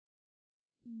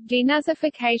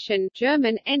Denazification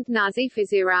German,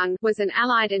 Entnazifizierung, was an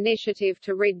Allied initiative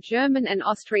to rid German and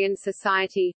Austrian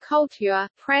society, culture,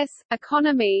 press,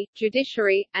 economy,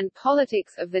 judiciary, and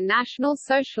politics of the National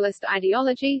Socialist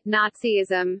ideology,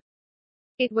 Nazism.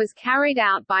 It was carried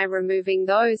out by removing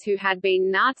those who had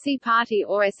been Nazi Party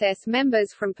or SS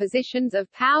members from positions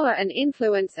of power and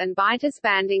influence and by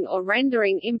disbanding or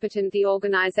rendering impotent the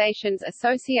organizations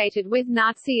associated with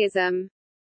Nazism.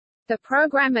 The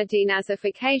program of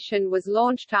denazification was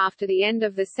launched after the end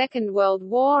of the Second World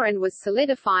War and was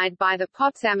solidified by the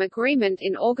Potsdam Agreement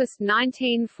in August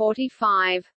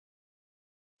 1945.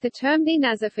 The term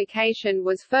denazification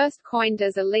was first coined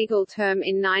as a legal term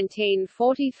in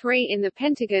 1943 in the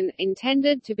Pentagon,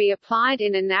 intended to be applied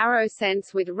in a narrow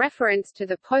sense with reference to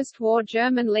the post-war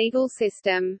German legal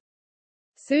system.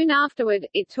 Soon afterward,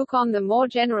 it took on the more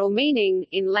general meaning.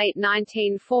 In late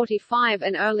 1945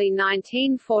 and early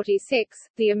 1946,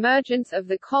 the emergence of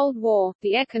the Cold War,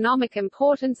 the economic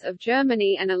importance of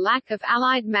Germany and a lack of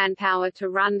Allied manpower to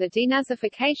run the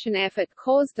denazification effort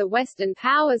caused the Western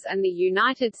powers and the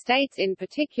United States in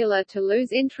particular to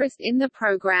lose interest in the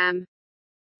program.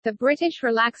 The British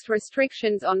relaxed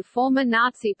restrictions on former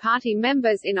Nazi Party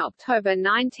members in October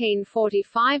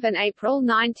 1945 and April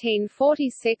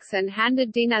 1946 and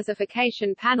handed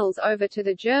denazification panels over to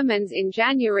the Germans in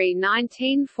January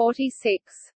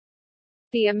 1946.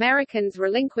 The Americans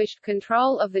relinquished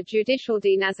control of the judicial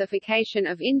denazification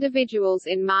of individuals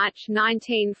in March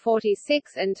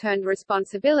 1946 and turned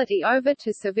responsibility over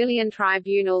to civilian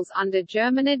tribunals under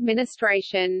German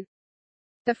administration.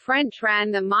 The French ran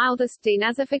the mildest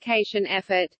denazification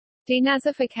effort.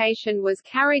 Denazification was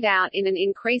carried out in an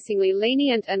increasingly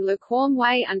lenient and lukewarm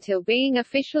way until being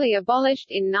officially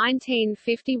abolished in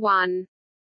 1951.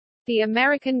 The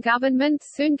American government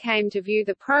soon came to view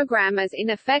the program as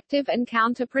ineffective and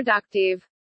counterproductive.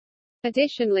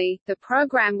 Additionally, the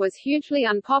program was hugely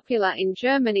unpopular in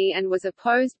Germany and was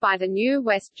opposed by the new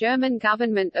West German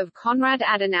government of Konrad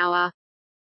Adenauer.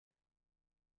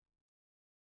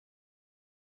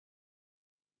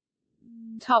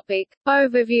 Topic.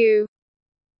 Overview.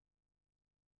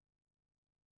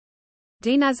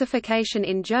 Denazification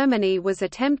in Germany was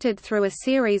attempted through a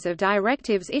series of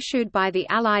directives issued by the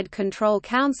Allied Control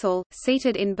Council,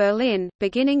 seated in Berlin,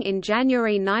 beginning in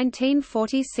January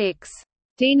 1946.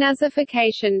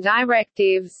 Denazification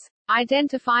directives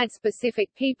identified specific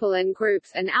people and groups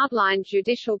and outlined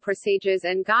judicial procedures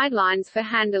and guidelines for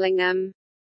handling them.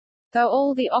 Though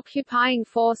all the occupying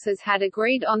forces had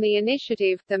agreed on the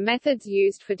initiative, the methods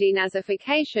used for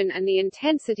denazification and the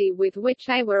intensity with which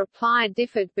they were applied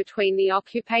differed between the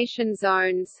occupation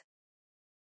zones.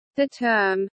 The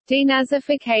term,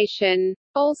 denazification,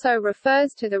 also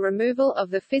refers to the removal of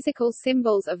the physical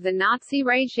symbols of the Nazi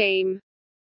regime.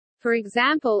 For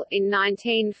example, in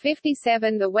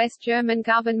 1957 the West German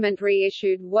government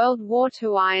reissued World War II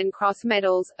Iron Cross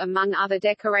medals, among other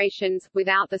decorations,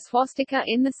 without the swastika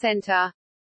in the center.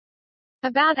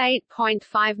 About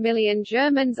 8.5 million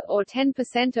Germans, or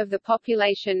 10% of the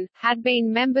population, had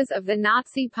been members of the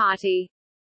Nazi Party.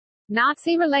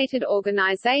 Nazi-related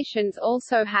organizations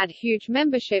also had huge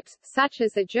memberships, such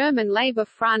as the German Labour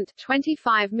Front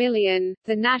 25 million,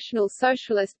 the National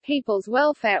Socialist People's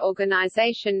Welfare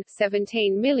Organization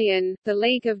 17 million, the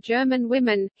League of German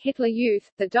Women, Hitler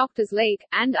Youth, the Doctors' League,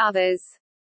 and others.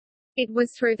 It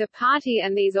was through the party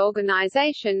and these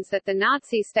organizations that the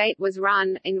Nazi state was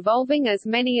run, involving as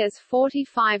many as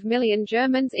 45 million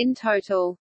Germans in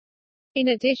total. In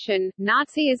addition,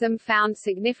 Nazism found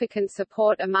significant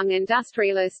support among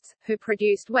industrialists, who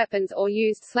produced weapons or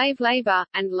used slave labor,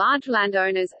 and large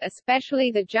landowners,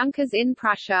 especially the Junkers in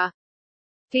Prussia.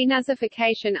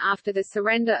 Denazification after the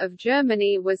surrender of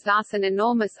Germany was thus an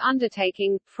enormous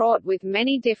undertaking, fraught with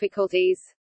many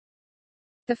difficulties.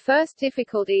 The first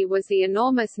difficulty was the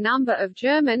enormous number of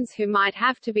Germans who might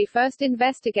have to be first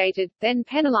investigated, then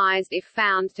penalized if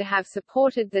found to have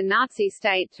supported the Nazi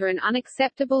state to an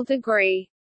unacceptable degree.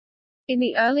 In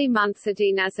the early months of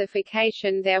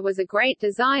denazification there was a great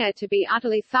desire to be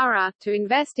utterly thorough, to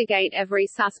investigate every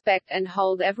suspect and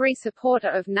hold every supporter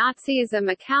of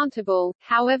Nazism accountable.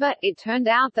 However, it turned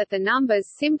out that the numbers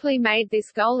simply made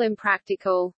this goal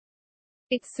impractical.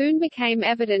 It soon became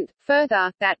evident,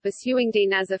 further, that pursuing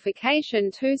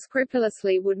denazification too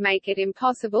scrupulously would make it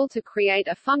impossible to create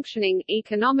a functioning,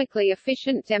 economically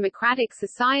efficient democratic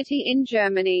society in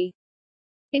Germany.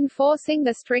 Enforcing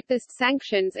the strictest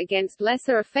sanctions against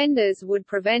lesser offenders would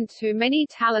prevent too many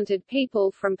talented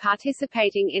people from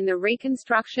participating in the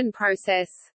reconstruction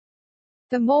process.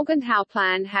 The Morgenthau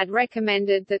Plan had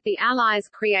recommended that the Allies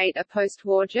create a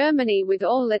post-war Germany with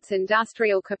all its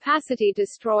industrial capacity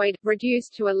destroyed,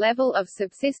 reduced to a level of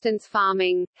subsistence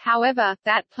farming. However,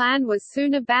 that plan was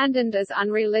soon abandoned as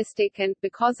unrealistic and,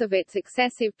 because of its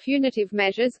excessive punitive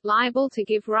measures, liable to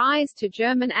give rise to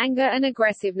German anger and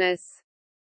aggressiveness.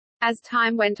 As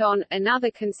time went on,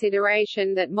 another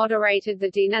consideration that moderated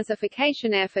the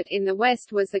denazification effort in the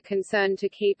West was the concern to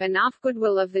keep enough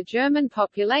goodwill of the German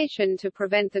population to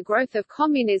prevent the growth of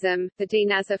communism. The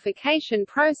denazification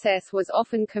process was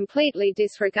often completely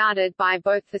disregarded by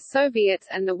both the Soviets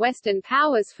and the Western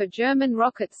powers for German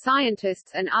rocket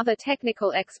scientists and other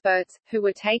technical experts, who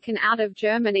were taken out of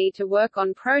Germany to work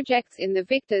on projects in the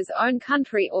victor's own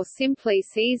country or simply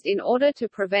seized in order to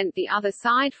prevent the other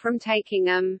side from taking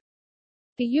them.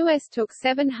 The U.S. took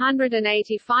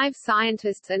 785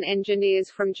 scientists and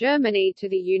engineers from Germany to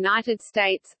the United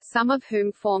States, some of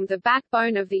whom formed the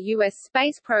backbone of the U.S.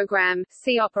 space program.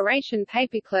 See Operation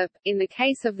Paperclip. In the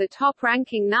case of the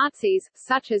top-ranking Nazis,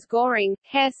 such as Göring,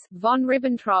 Hess, von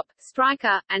Ribbentrop,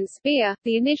 Streicher, and Speer,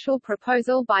 the initial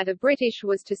proposal by the British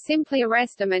was to simply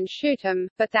arrest them and shoot them,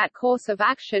 but that course of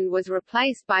action was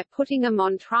replaced by putting them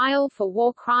on trial for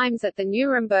war crimes at the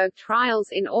Nuremberg trials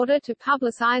in order to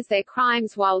publicize their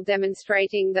crimes while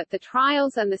demonstrating that the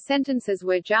trials and the sentences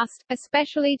were just,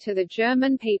 especially to the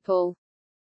German people.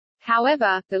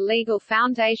 However, the legal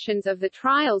foundations of the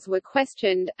trials were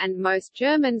questioned, and most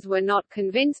Germans were not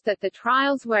convinced that the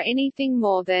trials were anything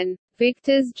more than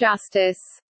victor's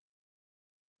justice.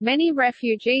 Many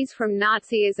refugees from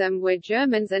Nazism were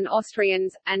Germans and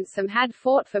Austrians, and some had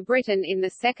fought for Britain in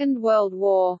the Second World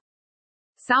War.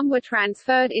 Some were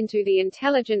transferred into the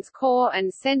intelligence corps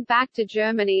and sent back to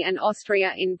Germany and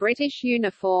Austria in British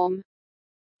uniform.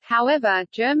 However,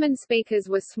 German speakers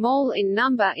were small in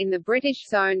number in the British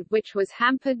zone, which was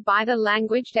hampered by the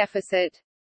language deficit.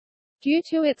 Due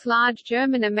to its large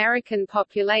German-American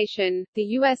population, the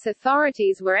U.S.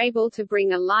 authorities were able to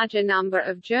bring a larger number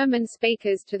of German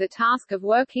speakers to the task of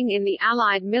working in the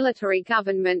Allied military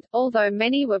government, although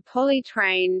many were poorly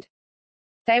trained.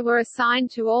 They were assigned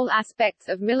to all aspects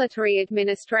of military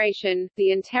administration,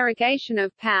 the interrogation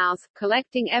of POWs,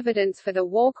 collecting evidence for the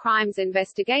War Crimes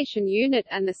Investigation Unit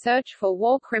and the search for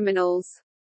war criminals.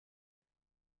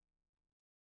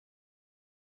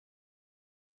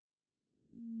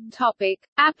 Topic.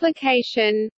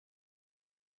 Application.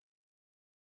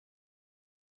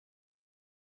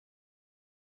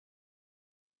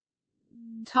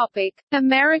 Topic.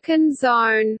 American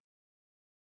Zone.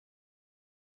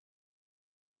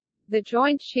 The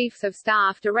Joint Chiefs of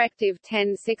Staff Directive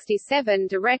 1067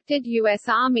 directed U.S.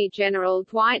 Army General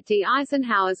Dwight D.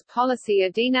 Eisenhower's policy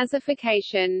of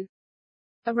denazification.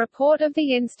 A report of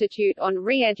the Institute on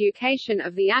Re-Education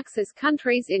of the Axis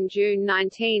countries in June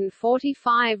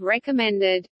 1945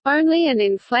 recommended, "Only an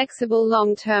inflexible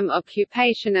long-term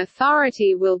occupation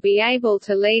authority will be able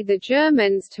to lead the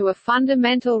Germans to a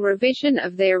fundamental revision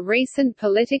of their recent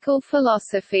political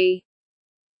philosophy."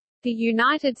 The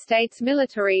United States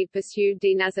military pursued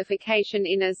denazification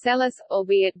in a zealous,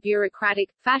 albeit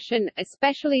bureaucratic, fashion,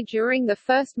 especially during the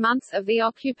first months of the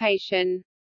occupation.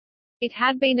 It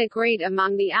had been agreed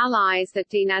among the Allies that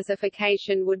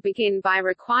denazification would begin by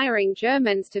requiring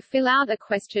Germans to fill out a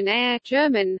questionnaire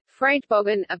German,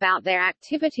 Fragebogen, about their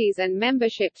activities and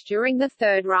memberships during the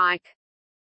Third Reich.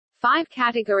 5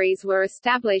 categories were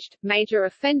established: major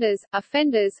offenders,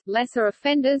 offenders, lesser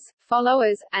offenders,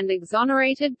 followers, and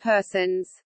exonerated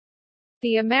persons.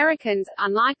 The Americans,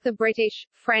 unlike the British,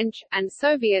 French, and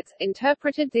Soviets,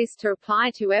 interpreted this to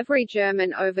apply to every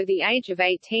German over the age of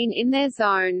 18 in their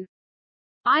zone.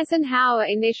 Eisenhower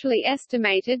initially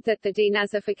estimated that the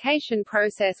denazification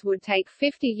process would take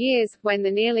 50 years. When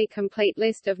the nearly complete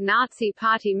list of Nazi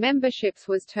Party memberships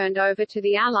was turned over to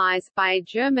the Allies by a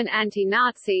German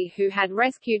anti-Nazi who had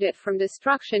rescued it from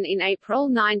destruction in April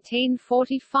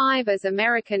 1945 as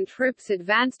American troops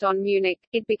advanced on Munich,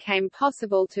 it became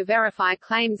possible to verify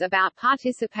claims about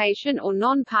participation or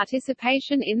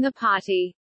non-participation in the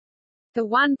party. The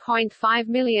 1.5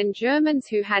 million Germans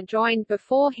who had joined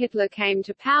before Hitler came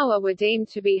to power were deemed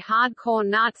to be hardcore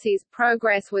Nazis.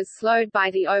 Progress was slowed by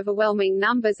the overwhelming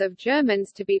numbers of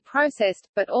Germans to be processed,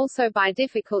 but also by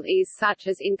difficulties such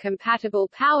as incompatible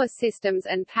power systems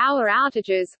and power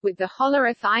outages, with the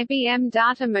Hollerith IBM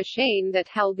data machine that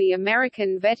held the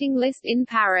American vetting list in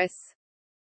Paris.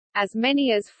 As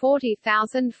many as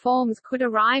 40,000 forms could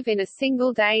arrive in a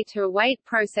single day to await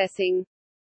processing.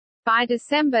 By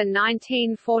December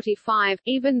 1945,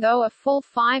 even though a full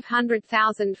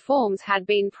 500,000 forms had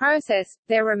been processed,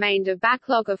 there remained a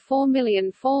backlog of 4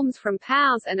 million forms from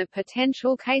POWs and a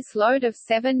potential caseload of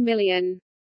 7 million.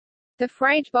 The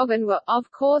Fragebogen were,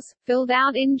 of course, filled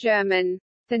out in German.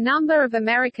 The number of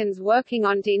Americans working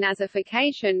on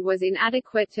denazification was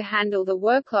inadequate to handle the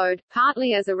workload,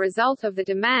 partly as a result of the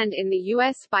demand in the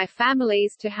U.S. by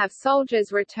families to have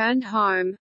soldiers returned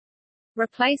home.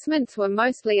 Replacements were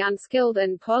mostly unskilled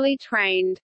and poorly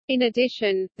trained. In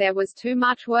addition, there was too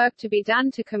much work to be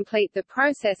done to complete the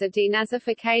process of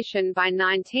denazification by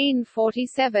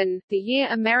 1947, the year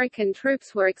American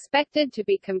troops were expected to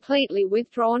be completely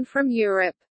withdrawn from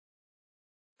Europe.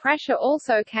 Pressure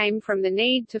also came from the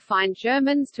need to find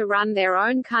Germans to run their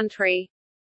own country.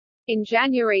 In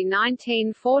January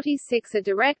 1946 a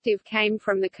directive came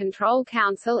from the Control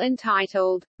Council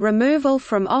entitled, "Removal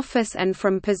from office and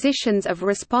from positions of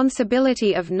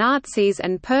responsibility of Nazis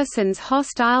and persons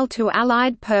hostile to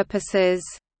Allied purposes."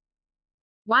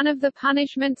 One of the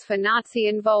punishments for Nazi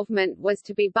involvement was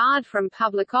to be barred from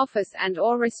public office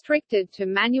and/or restricted to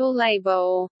manual labor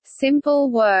or simple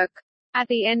work. At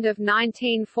the end of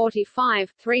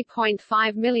 1945,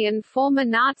 3.5 million former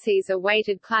Nazis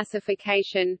awaited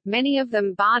classification, many of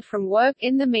them barred from work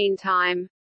in the meantime.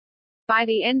 By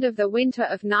the end of the winter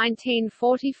of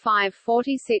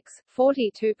 1945–46,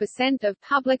 42% of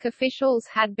public officials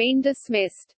had been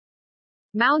dismissed.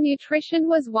 Malnutrition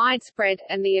was widespread,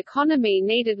 and the economy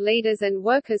needed leaders and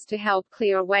workers to help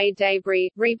clear away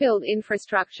debris, rebuild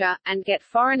infrastructure, and get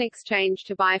foreign exchange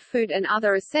to buy food and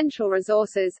other essential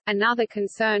resources. Another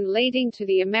concern leading to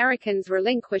the Americans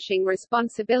relinquishing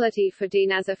responsibility for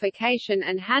denazification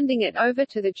and handing it over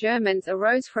to the Germans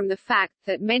arose from the fact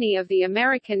that many of the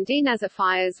American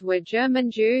denazifiers were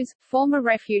German Jews, former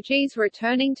refugees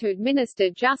returning to administer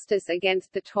justice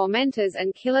against the tormentors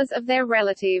and killers of their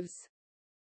relatives.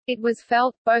 It was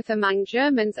felt, both among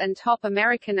Germans and top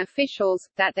American officials,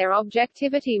 that their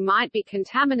objectivity might be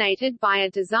contaminated by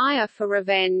a desire for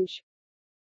revenge.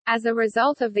 As a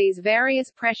result of these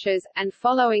various pressures, and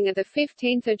following a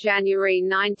 15 January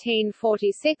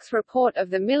 1946 report of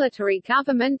the military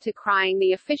government decrying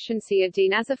the efficiency of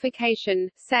denazification,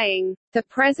 saying, "The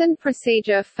present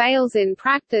procedure fails in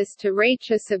practice to reach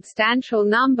a substantial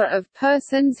number of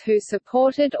persons who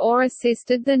supported or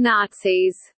assisted the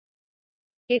Nazis,"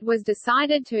 it was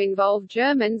decided to involve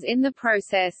Germans in the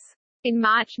process. In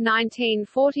March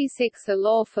 1946 a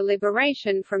law for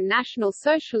liberation from National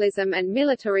Socialism and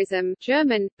militarism,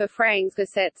 German,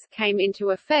 Befreiungsgesetz, came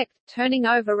into effect, turning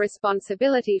over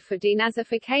responsibility for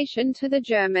denazification to the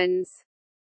Germans.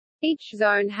 Each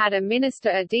zone had a minister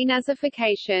of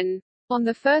denazification. On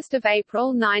 1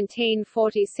 April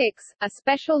 1946, a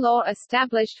special law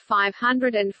established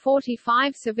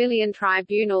 545 civilian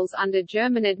tribunals under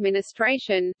German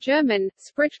administration, German,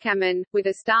 Sprichkammern, with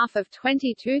a staff of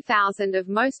 22,000 of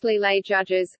mostly lay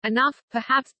judges, enough,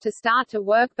 perhaps, to start to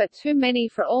work but too many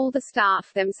for all the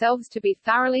staff themselves to be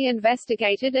thoroughly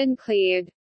investigated and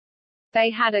cleared.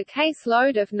 They had a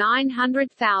caseload of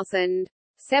 900,000.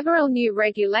 Several new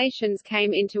regulations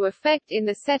came into effect in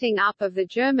the setting up of the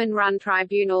German-run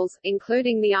tribunals,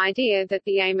 including the idea that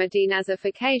the aim of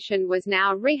denazification was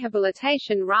now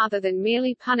rehabilitation rather than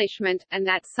merely punishment, and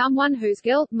that someone whose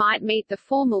guilt might meet the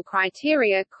formal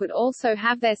criteria could also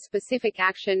have their specific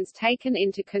actions taken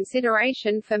into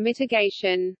consideration for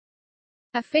mitigation.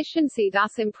 Efficiency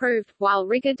thus improved, while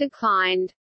rigor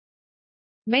declined.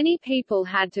 Many people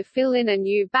had to fill in a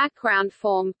new background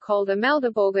form, called a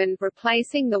Meldebogen,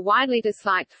 replacing the widely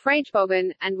disliked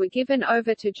Fragebogen, and were given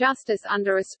over to justice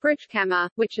under a Sprichkammer,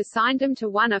 which assigned them to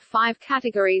one of 5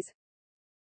 categories.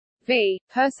 V.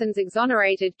 Persons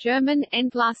exonerated, German,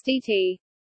 Entlastete.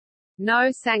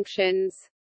 No sanctions.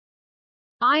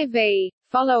 IV.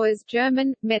 Followers,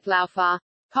 German, Mitlaufer.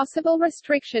 Possible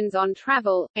restrictions on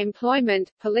travel,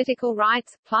 employment, political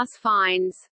rights, plus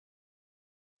fines.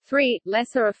 3.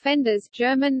 Lesser offenders,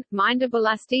 German,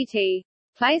 Minderbelastete.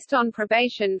 Placed on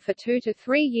probation for 2 to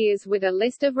 3 years with a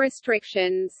list of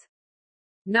restrictions.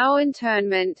 No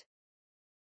internment.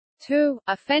 2.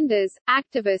 Offenders,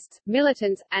 activists,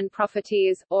 militants, and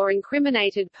profiteers, or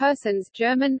incriminated persons,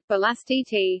 German,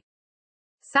 Belastete.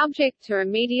 Subject to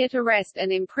immediate arrest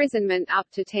and imprisonment up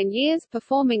to 10 years,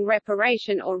 performing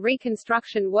reparation or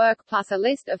reconstruction work plus a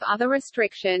list of other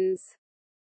restrictions.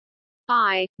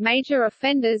 I. Major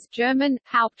offenders, German,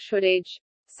 Hauptschuldige.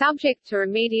 Subject to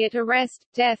immediate arrest,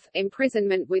 death,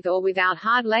 imprisonment with or without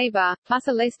hard labor, plus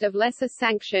a list of lesser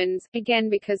sanctions. Again,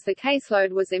 because the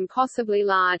caseload was impossibly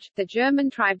large, the German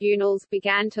tribunals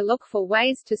began to look for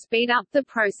ways to speed up the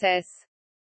process.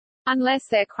 Unless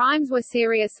their crimes were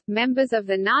serious, members of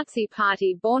the Nazi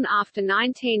Party born after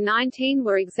 1919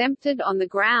 were exempted on the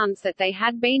grounds that they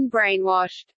had been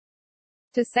brainwashed.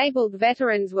 Disabled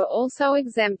veterans were also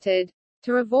exempted.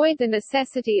 To avoid the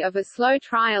necessity of a slow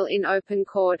trial in open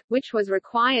court, which was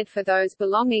required for those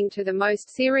belonging to the most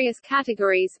serious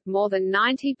categories, more than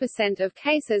 90% of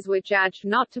cases were judged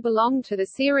not to belong to the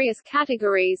serious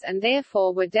categories and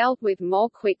therefore were dealt with more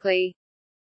quickly.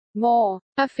 More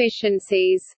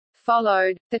efficiencies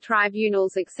followed. The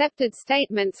tribunals accepted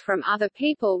statements from other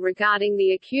people regarding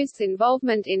the accused's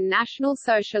involvement in National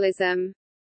Socialism.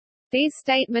 These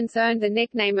statements earned the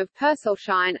nickname of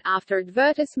Persilschein, after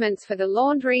advertisements for the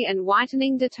laundry and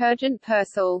whitening detergent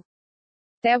Persil.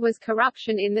 There was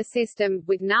corruption in the system,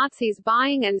 with Nazis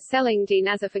buying and selling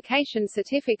denazification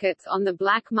certificates on the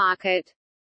black market.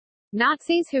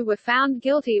 Nazis who were found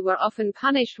guilty were often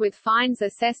punished with fines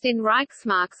assessed in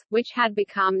Reichsmarks, which had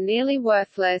become nearly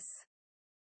worthless.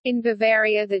 In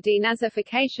Bavaria, the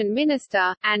denazification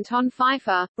minister, Anton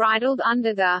Pfeiffer, bridled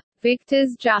under the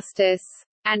victor's justice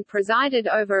and presided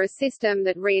over a system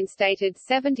that reinstated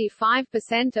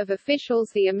 75% of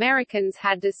officials the Americans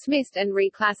had dismissed and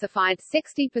reclassified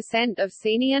 60% of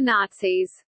senior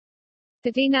Nazis.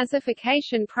 The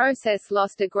denazification process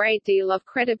lost a great deal of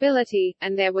credibility,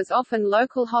 and there was often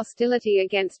local hostility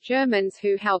against Germans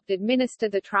who helped administer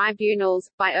the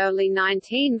tribunals. By early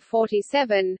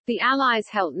 1947, the Allies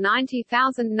held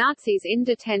 90,000 Nazis in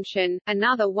detention,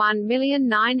 another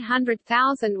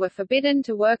 1,900,000 were forbidden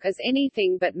to work as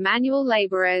anything but manual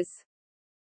laborers.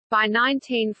 By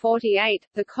 1948,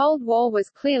 the Cold War was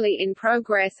clearly in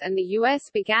progress and the U.S.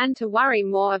 began to worry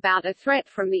more about a threat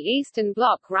from the Eastern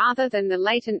Bloc rather than the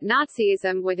latent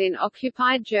Nazism within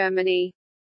occupied Germany.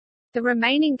 The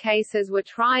remaining cases were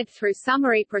tried through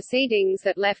summary proceedings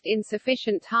that left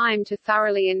insufficient time to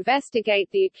thoroughly investigate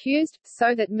the accused,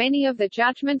 so that many of the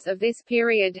judgments of this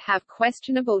period have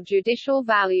questionable judicial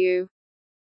value.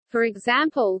 For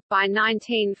example, by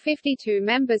 1952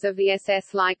 members of the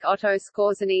SS like Otto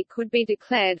Skorzeny could be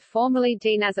declared formally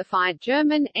denazified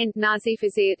German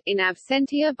entnazifisiert in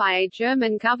absentia by a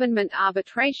German government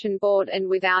arbitration board, and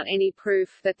without any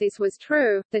proof that this was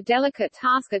true. The delicate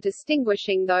task of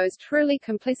distinguishing those truly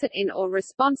complicit in or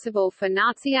responsible for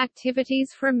Nazi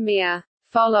activities from mere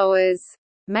followers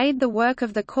made the work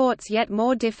of the courts yet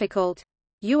more difficult.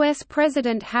 U.S.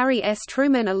 President Harry S.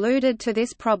 Truman alluded to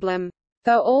this problem.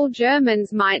 Though all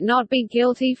Germans might not be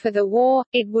guilty for the war,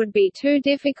 it would be too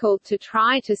difficult to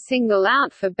try to single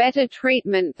out for better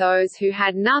treatment those who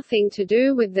had nothing to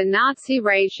do with the Nazi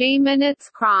regime and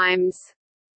its crimes.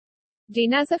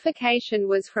 Denazification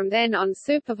was from then on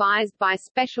supervised by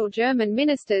special German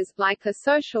ministers, like the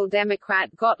Social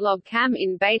Democrat Gottlob Kamm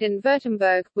in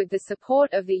Baden-Württemberg, with the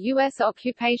support of the U.S.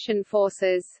 occupation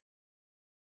forces.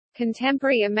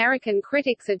 Contemporary American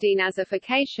critics of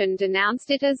denazification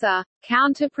denounced it as a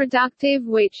counterproductive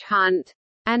witch hunt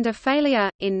and a failure.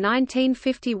 In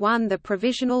 1951, the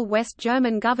Provisional West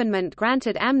German government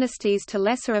granted amnesties to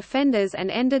lesser offenders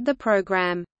and ended the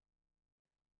program.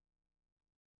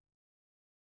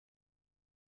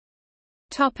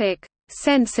 Topic: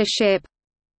 Censorship.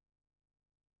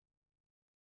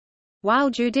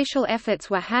 While judicial efforts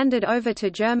were handed over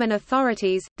to German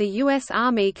authorities, the U.S.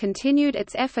 Army continued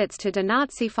its efforts to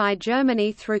denazify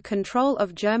Germany through control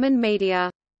of German media.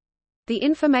 The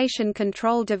Information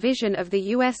Control Division of the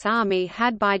U.S. Army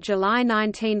had by July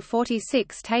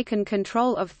 1946 taken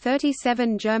control of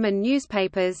 37 German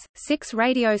newspapers, 6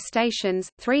 radio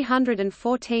stations,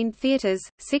 314 theaters,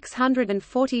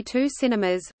 642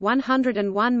 cinemas,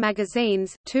 101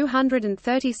 magazines,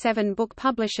 237 book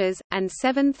publishers, and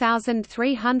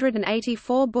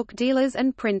 7,384 book dealers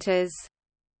and printers.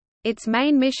 Its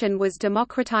main mission was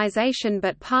democratization,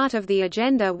 but part of the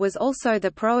agenda was also the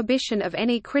prohibition of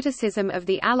any criticism of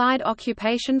the Allied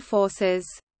occupation forces.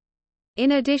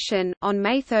 In addition, on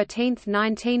May 13,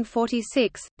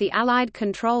 1946, the Allied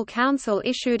Control Council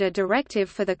issued a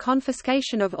directive for the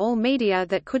confiscation of all media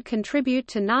that could contribute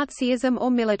to Nazism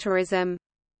or militarism.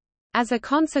 As a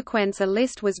consequence, a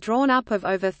list was drawn up of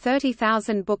over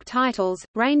 30,000 book titles,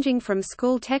 ranging from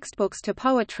school textbooks to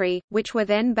poetry, which were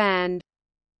then banned.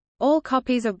 All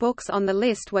copies of books on the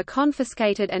list were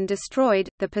confiscated and destroyed.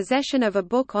 The possession of a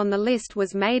book on the list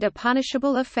was made a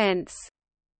punishable offense.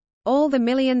 All the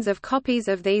millions of copies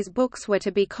of these books were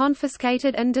to be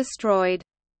confiscated and destroyed.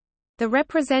 The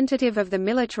representative of the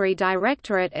military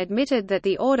directorate admitted that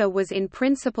the order was in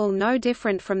principle no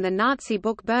different from the Nazi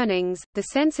book burnings. The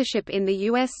censorship in the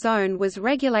U.S. zone was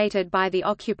regulated by the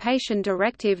Occupation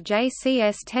Directive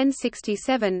JCS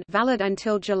 1067, valid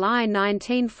until July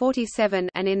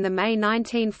 1947, and in the May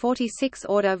 1946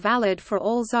 order valid for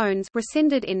all zones,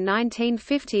 rescinded in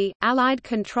 1950, Allied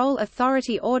Control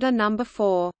Authority Order No.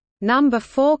 4. Number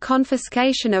 4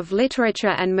 confiscation of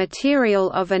literature and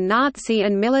material of a Nazi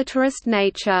and militarist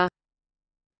nature.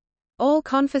 All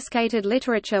confiscated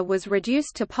literature was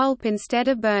reduced to pulp instead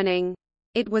of burning.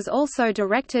 It was also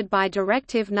directed by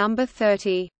Directive No.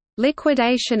 30,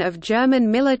 liquidation of German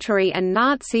military and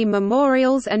Nazi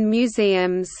memorials and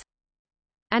museums.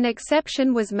 An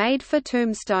exception was made for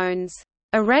tombstones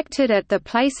erected at the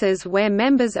places where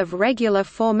members of regular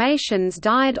formations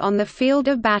died on the field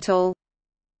of battle.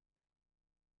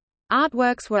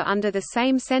 Artworks were under the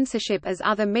same censorship as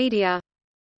other media.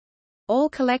 All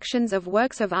collections of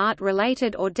works of art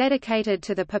related or dedicated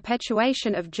to the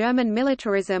perpetuation of German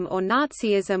militarism or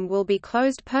Nazism will be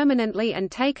closed permanently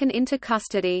and taken into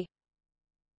custody.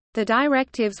 The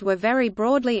directives were very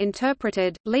broadly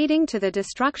interpreted, leading to the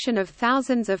destruction of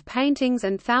thousands of paintings,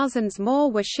 and thousands more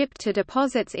were shipped to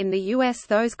deposits in the U.S.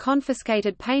 Those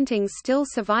confiscated paintings still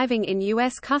surviving in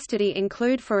U.S. custody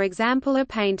include, for example, a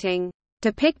painting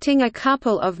depicting a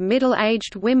couple of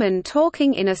middle-aged women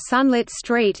talking in a sunlit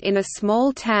street in a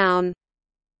small town.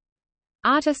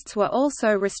 Artists were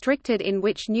also restricted in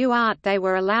which new art they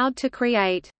were allowed to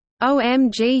create.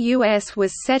 OMG-US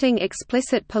was setting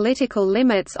explicit political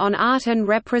limits on art and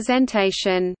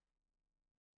representation.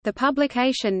 The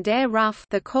publication Der Ruf,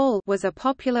 The Call, was a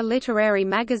popular literary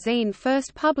magazine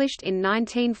first published in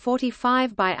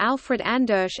 1945 by Alfred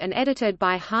Andersch and edited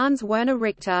by Hans Werner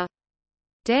Richter.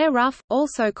 Der Ruf,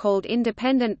 also called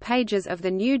Independent Pages of the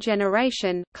New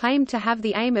Generation, claimed to have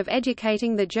the aim of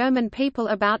educating the German people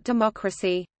about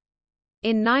democracy.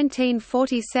 In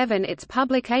 1947 its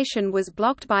publication was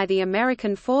blocked by the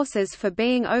American forces for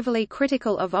being overly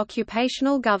critical of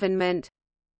occupational government.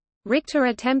 Richter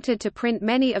attempted to print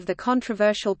many of the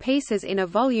controversial pieces in a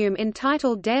volume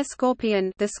entitled Der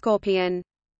Skorpion, The Scorpion.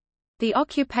 The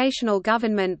occupational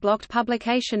government blocked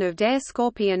publication of Der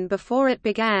Skorpion before it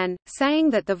began, saying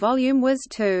that the volume was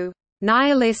too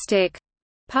nihilistic.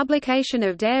 Publication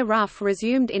of Der Ruf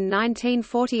resumed in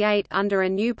 1948 under a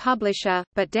new publisher,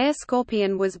 but Der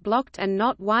Skorpion was blocked and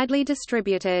not widely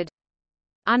distributed.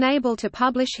 Unable to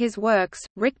publish his works,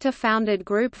 Richter founded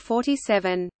Group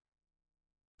 47.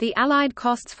 The Allied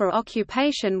costs for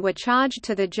occupation were charged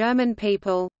to the German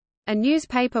people. A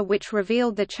newspaper which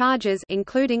revealed the charges,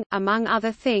 including, among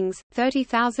other things,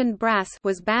 30,000 brass,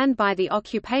 was banned by the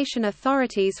occupation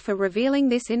authorities for revealing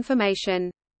this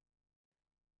information.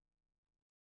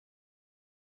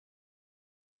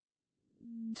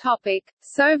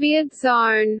 Soviet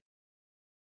zone.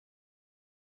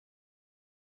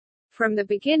 From the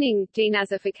beginning,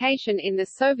 denazification in the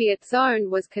Soviet zone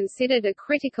was considered a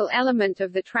critical element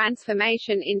of the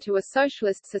transformation into a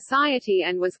socialist society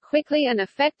and was quickly and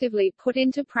effectively put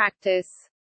into practice.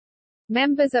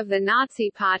 Members of the Nazi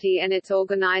Party and its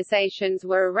organizations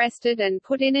were arrested and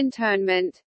put in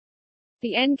internment.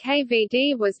 The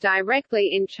NKVD was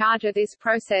directly in charge of this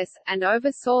process, and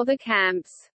oversaw the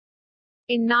camps.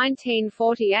 In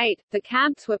 1948, the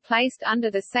camps were placed under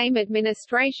the same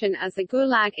administration as the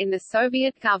Gulag in the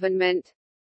Soviet government.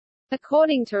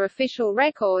 According to official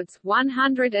records,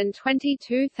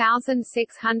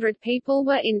 122,600 people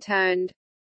were interned.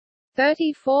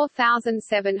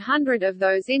 34,700 of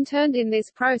those interned in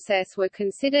this process were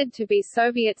considered to be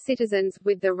Soviet citizens,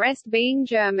 with the rest being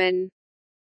German.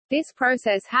 This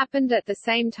process happened at the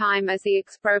same time as the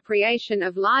expropriation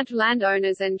of large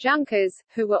landowners and Junkers,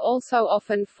 who were also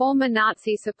often former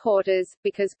Nazi supporters,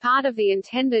 because part of the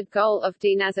intended goal of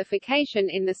denazification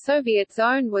in the Soviet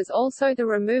zone was also the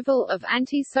removal of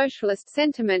anti-socialist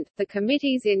sentiment. The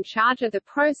committees in charge of the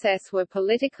process were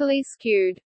politically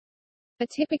skewed. A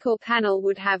typical panel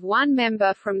would have one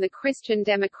member from the Christian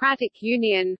Democratic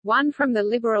Union, one from the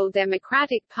Liberal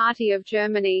Democratic Party of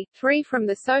Germany, 3 from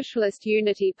the Socialist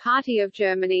Unity Party of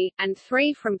Germany, and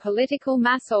 3 from political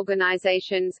mass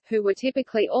organizations, who were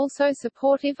typically also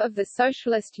supportive of the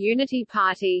Socialist Unity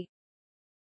Party.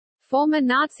 Former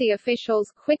Nazi officials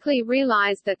quickly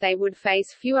realized that they would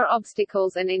face fewer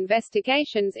obstacles and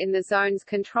investigations in the zones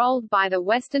controlled by the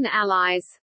Western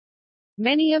Allies.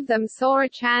 Many of them saw a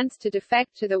chance to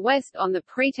defect to the West on the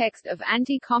pretext of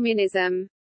anti-communism.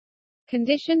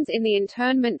 Conditions in the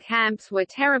internment camps were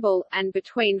terrible, and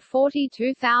between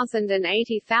 42,000 and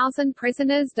 80,000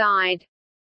 prisoners died.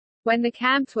 When the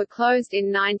camps were closed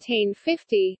in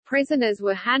 1950, prisoners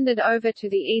were handed over to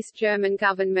the East German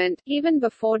government. Even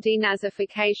before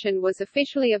denazification was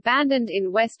officially abandoned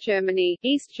in West Germany,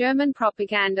 East German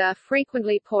propaganda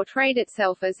frequently portrayed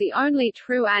itself as the only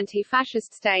true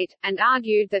anti-fascist state, and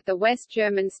argued that the West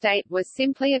German state was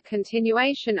simply a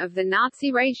continuation of the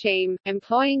Nazi regime,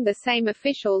 employing the same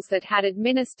officials that had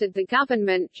administered the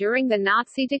government during the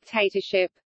Nazi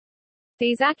dictatorship.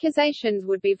 These accusations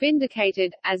would be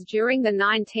vindicated, as during the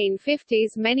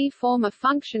 1950s many former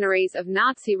functionaries of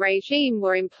Nazi regime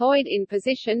were employed in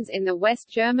positions in the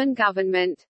West German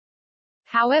government.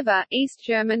 However, East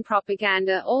German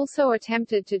propaganda also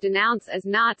attempted to denounce as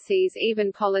Nazis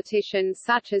even politicians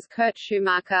such as Kurt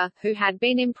Schumacher, who had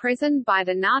been imprisoned by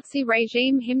the Nazi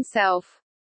regime himself.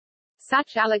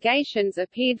 Such allegations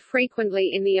appeared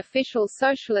frequently in the official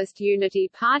Socialist Unity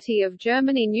Party of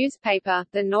Germany newspaper,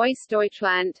 the Neues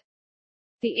Deutschland.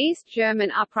 The East German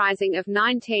uprising of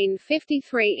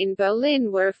 1953 in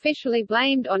Berlin were officially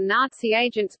blamed on Nazi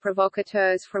agents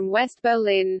provocateurs from West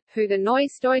Berlin, who the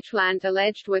Neues Deutschland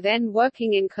alleged were then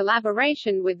working in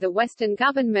collaboration with the Western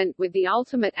government with the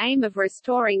ultimate aim of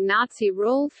restoring Nazi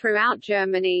rule throughout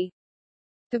Germany.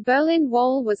 The Berlin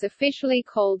Wall was officially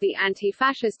called the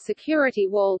Anti-Fascist Security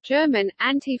Wall, German,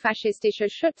 Antifaschistische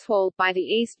Schutzwall, by the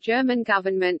East German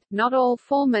government. Not all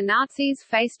former Nazis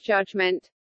faced judgment.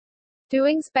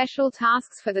 Doing special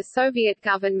tasks for the Soviet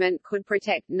government could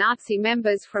protect Nazi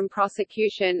members from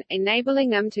prosecution, enabling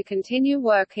them to continue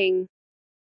working.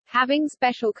 Having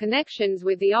special connections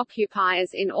with the occupiers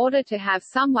in order to have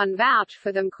someone vouch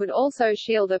for them could also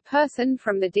shield a person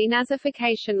from the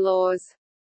denazification laws.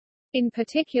 In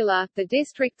particular, the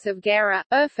districts of Gera,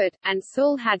 Erfurt, and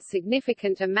Suhl had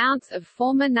significant amounts of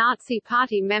former Nazi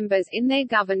Party members in their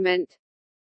government.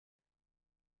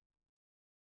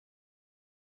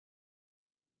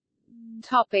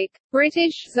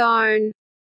 British zone.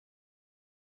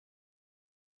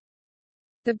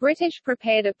 The British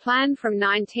prepared a plan from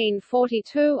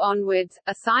 1942 onwards,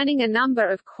 assigning a number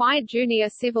of quite junior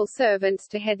civil servants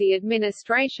to head the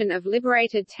administration of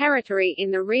liberated territory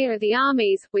in the rear of the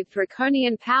armies, with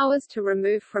draconian powers to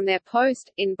remove from their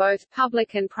post, in both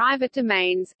public and private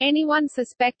domains, anyone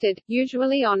suspected,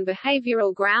 usually on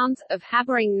behavioural grounds, of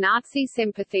harbouring Nazi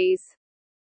sympathies.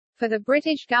 For the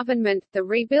British government, the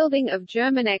rebuilding of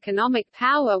German economic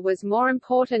power was more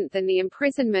important than the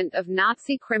imprisonment of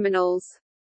Nazi criminals.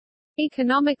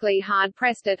 Economically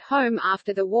hard-pressed at home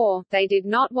after the war, they did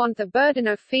not want the burden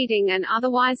of feeding and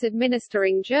otherwise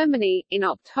administering Germany. In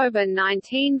October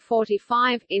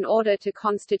 1945, in order to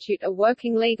constitute a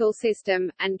working legal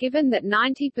system, and given that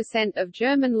 90% of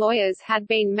German lawyers had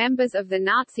been members of the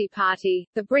Nazi Party,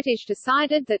 the British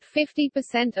decided that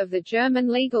 50% of the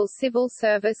German legal civil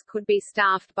service could be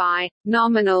staffed by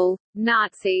nominal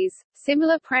Nazis.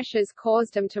 Similar pressures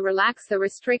caused them to relax the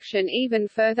restriction even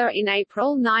further in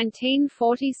April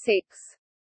 1946.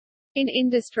 In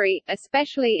industry,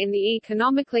 especially in the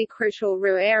economically crucial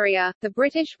Ruhr area, the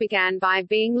British began by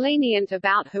being lenient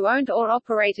about who owned or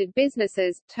operated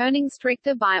businesses, turning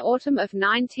stricter by autumn of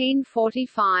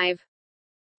 1945.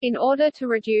 In order to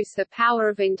reduce the power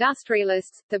of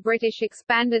industrialists, the British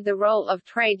expanded the role of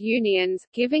trade unions,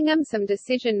 giving them some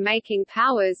decision-making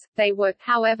powers. They were,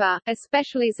 however,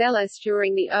 especially zealous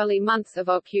during the early months of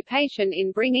occupation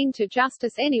in bringing to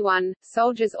justice anyone,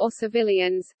 soldiers or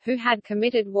civilians, who had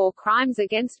committed war crimes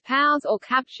against POWs or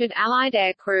captured Allied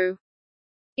aircrew.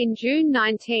 In June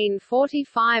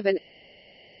 1945 an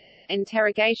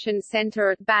interrogation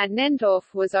center at Bad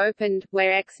Nendorf was opened,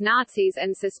 where ex-Nazis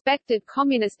and suspected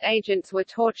communist agents were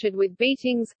tortured with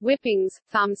beatings, whippings,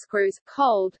 thumbscrews,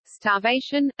 cold,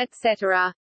 starvation,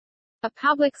 etc. A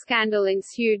public scandal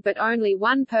ensued, but only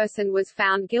one person was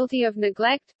found guilty of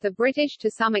neglect. The British to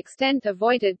some extent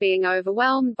avoided being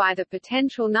overwhelmed by the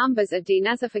potential numbers of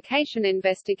denazification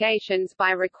investigations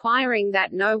by requiring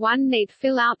that no one need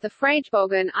fill out the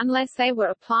Fragebogen unless they were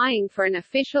applying for an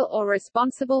official or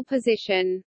responsible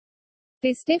position.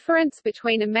 This difference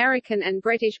between American and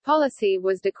British policy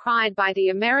was decried by the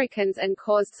Americans and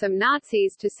caused some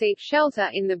Nazis to seek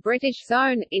shelter in the British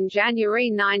zone. In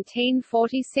January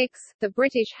 1946, the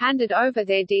British handed over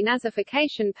their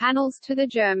denazification panels to the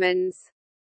Germans.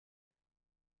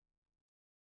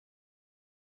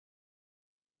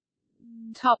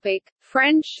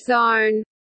 French zone.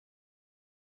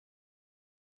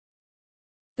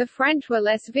 The French were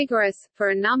less vigorous, for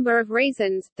a number of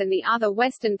reasons, than the other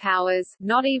Western powers,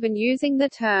 not even using the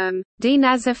term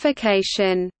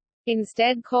denazification,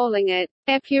 instead calling it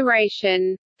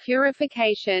epuration.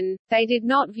 Purification. They did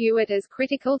not view it as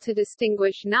critical to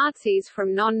distinguish Nazis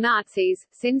from non-Nazis,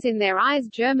 since in their eyes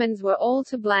Germans were all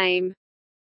to blame.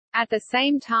 At the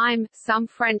same time, some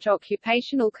French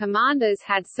occupational commanders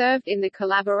had served in the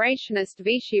collaborationist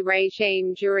Vichy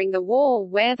regime during the war,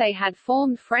 where they had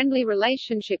formed friendly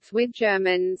relationships with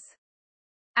Germans.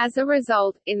 As a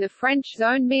result, in the French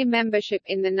zone mere membership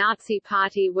in the Nazi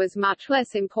Party was much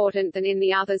less important than in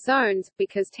the other zones,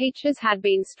 because teachers had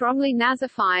been strongly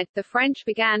Nazified. The French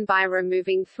began by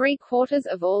removing 3/4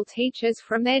 of all teachers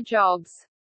from their jobs.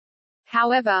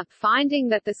 However, finding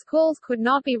that the schools could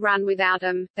not be run without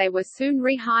them, they were soon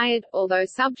rehired, although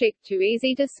subject to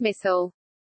easy dismissal.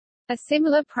 A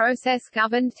similar process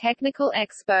governed technical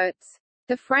experts.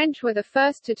 The French were the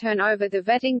first to turn over the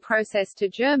vetting process to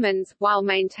Germans, while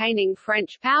maintaining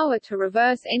French power to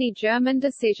reverse any German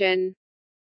decision.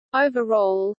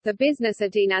 Overall, the business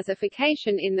of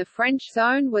denazification in the French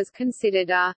zone was considered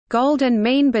a golden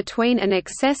mean between an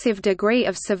excessive degree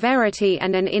of severity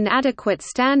and an inadequate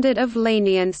standard of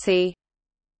leniency,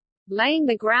 laying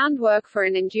the groundwork for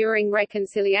an enduring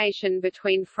reconciliation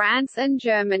between France and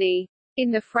Germany.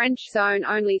 In the French zone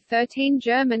only 13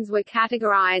 Germans were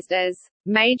categorized as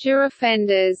major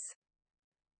offenders.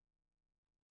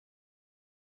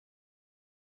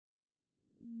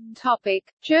 Topic: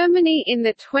 Germany in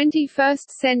the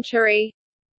 21st century.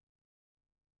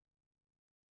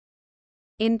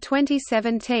 In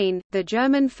 2017, the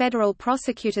German Federal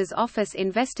Prosecutor's Office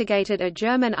investigated a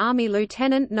German army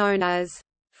lieutenant known as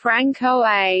Franco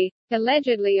A.,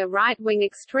 allegedly a right-wing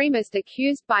extremist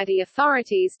accused by the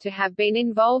authorities to have been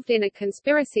involved in a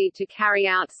conspiracy to carry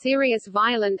out serious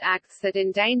violent acts that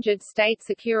endangered state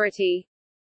security.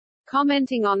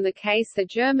 Commenting on the case, the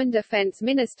German Defense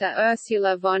Minister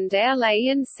Ursula von der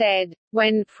Leyen said,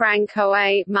 "When Franco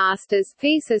A. Master's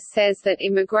thesis says that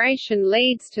immigration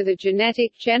leads to the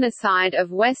genetic genocide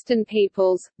of Western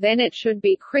peoples, then it should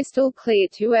be crystal clear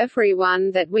to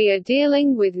everyone that we are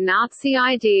dealing with Nazi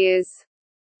ideas."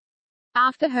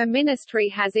 After her ministry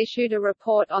has issued a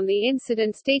report on the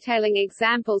incidents detailing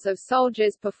examples of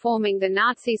soldiers performing the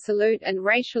Nazi salute and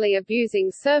racially abusing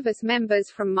service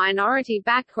members from minority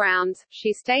backgrounds,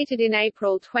 she stated in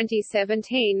April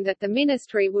 2017 that the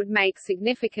ministry would make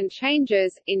significant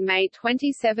changes. In May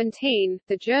 2017,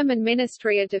 the German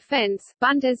Ministry of Defense,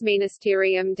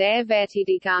 Bundesministerium der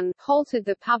Verteidigung, halted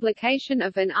the publication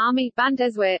of an Army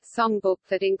Bundeswehr songbook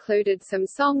that included some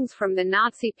songs from the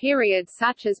Nazi period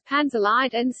such as Panzer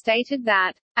and stated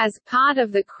that, as part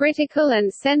of the critical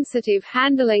and sensitive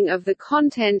handling of the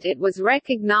content, it was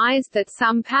recognized that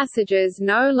some passages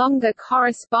no longer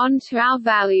correspond to our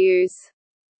values.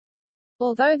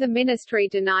 Although the ministry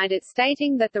denied it,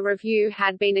 stating that the review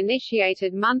had been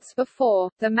initiated months before,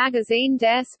 the magazine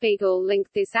Der Spiegel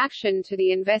linked this action to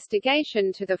the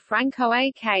investigation to the Franco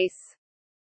A. case.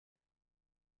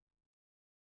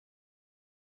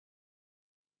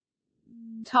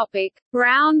 Topic: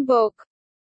 Brown Book.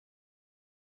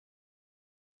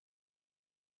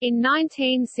 In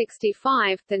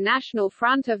 1965, the National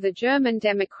Front of the German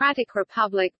Democratic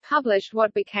Republic published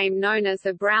what became known as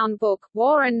the Brown Book,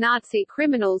 War and Nazi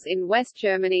Criminals in West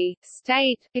Germany,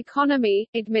 State, Economy,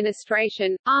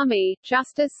 Administration, Army,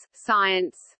 Justice,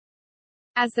 Science.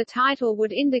 As the title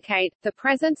would indicate, the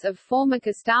presence of former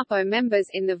Gestapo members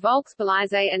in the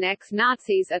Volkspolizei and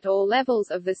ex-Nazis at all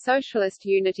levels of the Socialist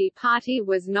Unity Party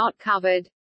was not covered.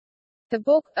 The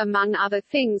book, among other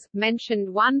things,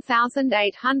 mentioned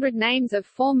 1,800 names of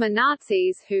former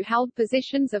Nazis who held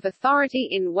positions of authority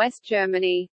in West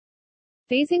Germany.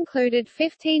 These included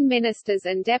 15 ministers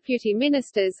and deputy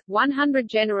ministers, 100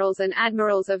 generals and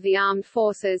admirals of the armed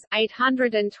forces,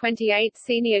 828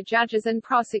 senior judges and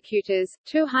prosecutors,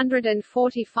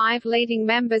 245 leading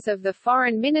members of the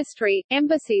foreign ministry,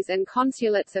 embassies and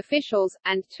consulates officials,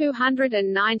 and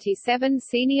 297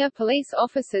 senior police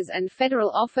officers and Federal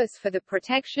Office for the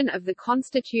Protection of the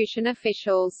Constitution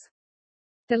officials.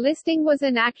 The listing was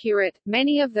inaccurate.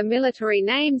 Many of the military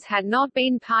names had not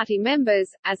been party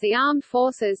members, as the armed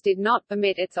forces did not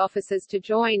permit its officers to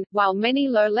join, while many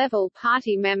low-level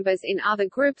party members in other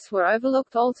groups were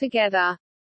overlooked altogether.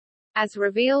 As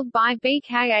revealed by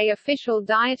BKA official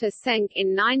Dieter Senk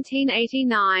in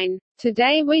 1989,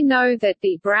 "Today we know that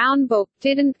the Brown Book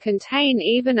didn't contain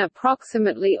even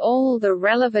approximately all the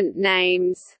relevant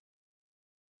names."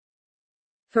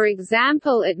 For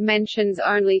example, it mentions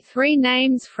only 3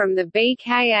 names from the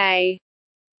BKA.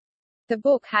 The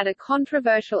book had a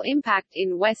controversial impact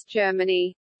in West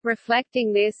Germany.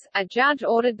 Reflecting this, a judge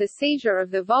ordered the seizure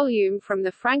of the volume from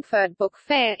the Frankfurt Book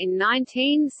Fair in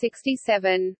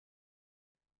 1967.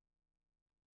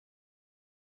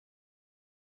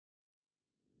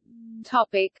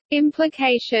 Topic: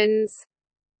 Implications.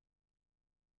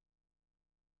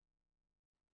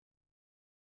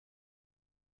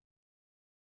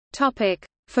 Topic: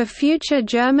 For future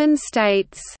German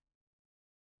states.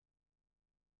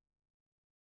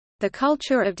 The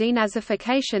culture of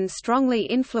denazification strongly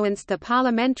influenced the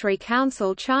parliamentary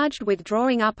council charged with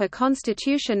drawing up a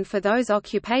constitution for those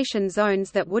occupation zones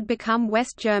that would become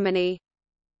West Germany.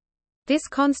 This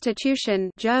constitution,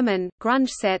 German,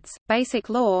 Grundgesetz, Basic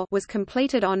Law, was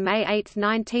completed on May 8,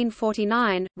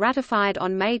 1949, ratified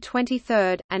on May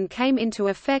 23, and came into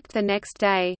effect the next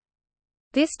day.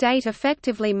 This date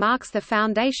effectively marks the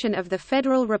foundation of the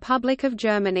Federal Republic of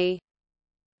Germany.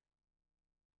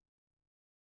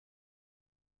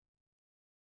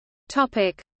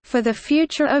 For the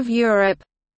future of Europe.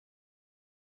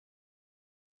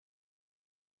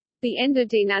 The end of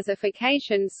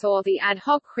denazification saw the ad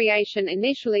hoc creation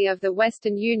initially of the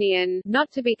Western Union, not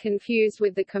to be confused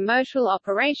with the commercial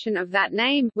operation of that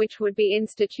name, which would be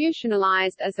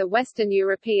institutionalized as a Western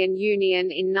European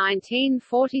Union in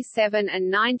 1947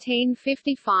 and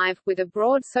 1955, with a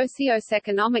broad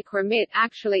socio-economic remit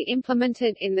actually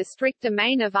implemented in the strict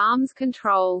domain of arms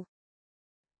control.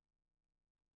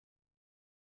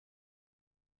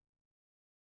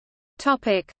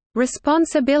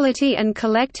 Responsibility and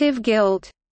collective guilt.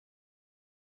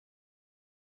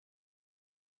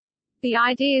 The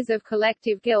ideas of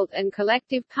collective guilt and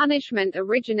collective punishment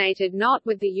originated not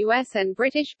with the US and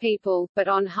British people, but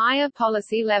on higher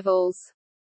policy levels.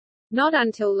 Not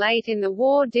until late in the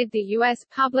war did the US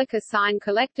public assign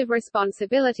collective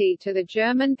responsibility to the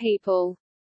German people.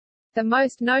 The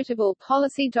most notable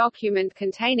policy document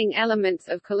containing elements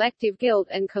of collective guilt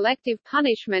and collective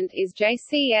punishment is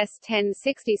JCS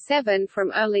 1067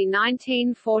 from early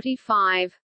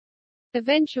 1945.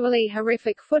 Eventually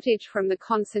horrific footage from the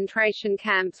concentration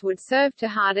camps would serve to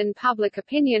harden public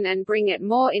opinion and bring it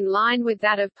more in line with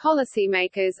that of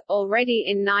policymakers. Already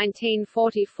in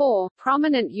 1944,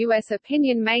 prominent U.S.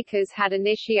 opinion makers had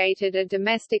initiated a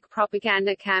domestic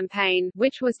propaganda campaign,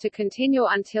 which was to continue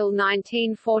until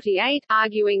 1948,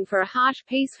 arguing for a harsh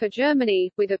peace for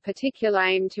Germany, with a particular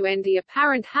aim to end the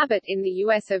apparent habit in the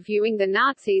U.S. of viewing the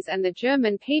Nazis and the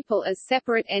German people as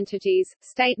separate entities.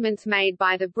 Statements made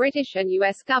by the British and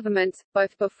U.S. governments,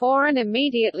 both before and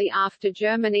immediately after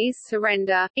Germany's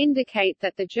surrender, indicate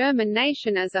that the German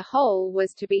nation as a whole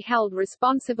was to be held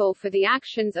responsible for the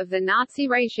actions of the Nazi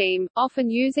regime, often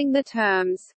using the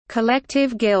terms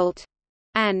collective guilt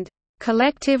and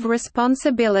collective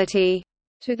responsibility.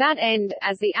 To that end,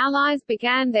 as the Allies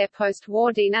began their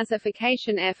post-war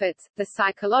denazification efforts, the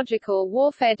Psychological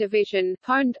Warfare Division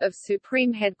of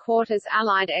Supreme Headquarters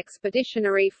Allied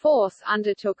Expeditionary Force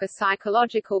undertook a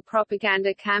psychological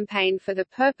propaganda campaign for the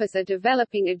purpose of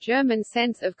developing a German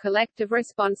sense of collective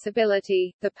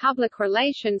responsibility. The Public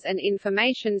Relations and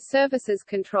Information Services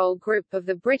Control Group of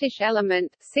the British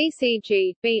Element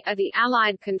 (CCG-B) the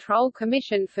Allied Control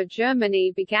Commission for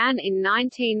Germany began in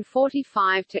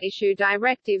 1945 to issue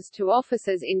directives to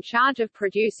officers in charge of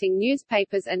producing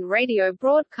newspapers and radio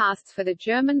broadcasts for the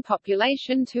German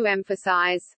population to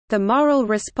emphasize the moral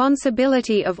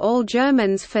responsibility of all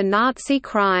Germans for Nazi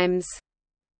crimes.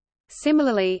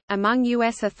 Similarly, among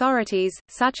U.S. authorities,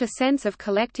 such a sense of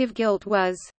collective guilt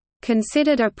was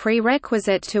considered a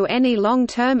prerequisite to any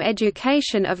long-term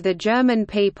education of the German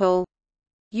people.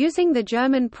 Using the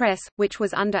German press, which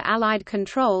was under Allied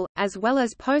control, as well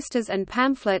as posters and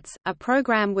pamphlets, a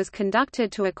program was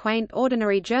conducted to acquaint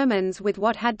ordinary Germans with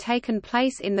what had taken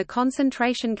place in the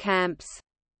concentration camps.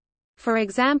 For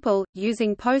example,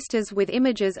 using posters with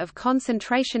images of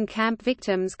concentration camp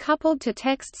victims coupled to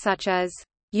text such as,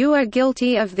 "You are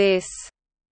guilty of this,"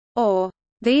 or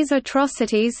 "These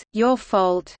atrocities, your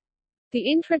fault." The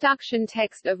introduction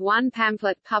text of one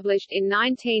pamphlet published in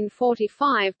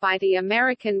 1945 by the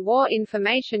American War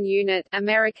Information Unit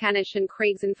Amerikanischen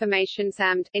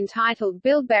Kriegsinformationsamt entitled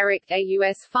Bildbericht a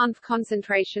US 5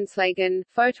 Konzentrationslagern,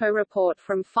 photo report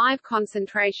from 5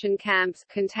 concentration camps,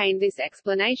 contained this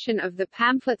explanation of the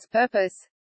pamphlet's purpose.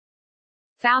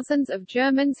 Thousands of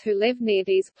Germans who lived near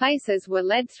these places were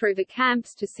led through the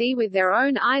camps to see with their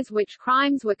own eyes which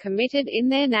crimes were committed in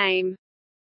their name.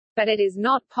 But it is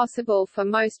not possible for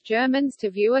most Germans to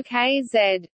view a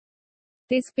KZ.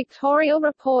 This pictorial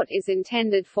report is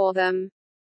intended for them.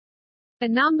 A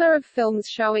number of films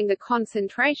showing the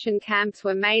concentration camps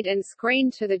were made and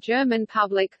screened to the German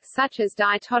public, such as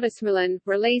Die Todesmühlen,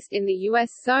 released in the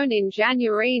U.S. zone in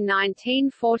January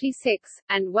 1946,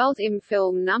 and Welt im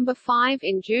Film No. 5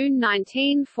 in June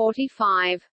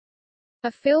 1945.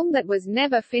 A film that was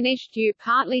never finished due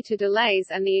partly to delays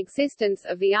and the existence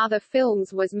of the other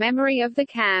films was Memory of the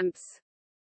Camps.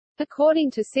 According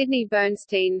to Sidney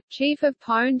Bernstein, chief of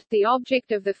Pound, the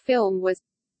object of the film was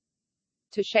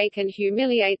to shake and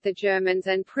humiliate the Germans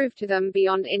and prove to them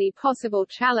beyond any possible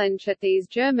challenge that these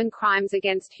German crimes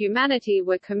against humanity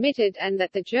were committed and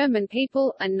that the German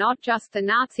people, and not just the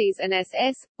Nazis and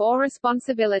SS, bore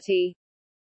responsibility.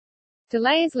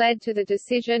 Delays led to the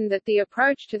decision that the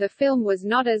approach to the film was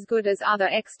not as good as other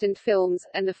extant films,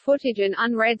 and the footage and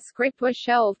unread script were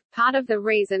shelved. Part of the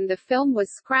reason the film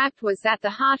was scrapped was that the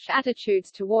harsh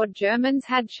attitudes toward Germans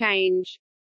had changed.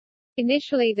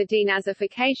 Initially, the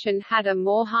denazification had a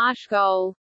more harsh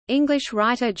goal. English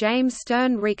writer James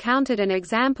Stern recounted an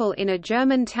example in a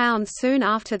German town soon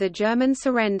after the German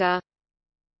surrender.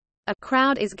 A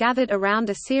crowd is gathered around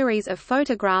a series of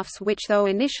photographs which, though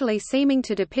initially seeming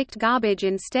to depict garbage,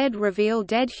 instead reveal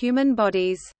dead human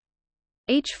bodies.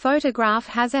 Each photograph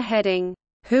has a heading,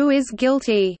 "Who is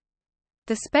guilty?"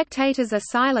 The spectators are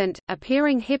silent,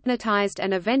 appearing hypnotized,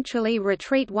 and eventually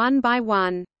retreat one by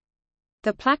one.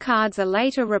 The placards are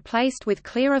later replaced with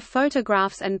clearer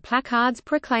photographs and placards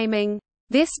proclaiming,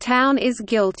 "This town is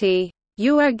guilty.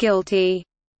 You are guilty."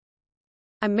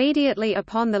 Immediately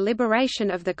upon the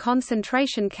liberation of the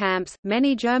concentration camps,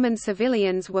 many German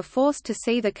civilians were forced to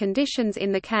see the conditions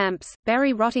in the camps,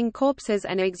 bury rotting corpses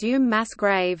and exhume mass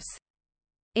graves.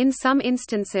 In some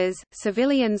instances,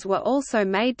 civilians were also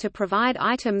made to provide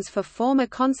items for former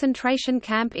concentration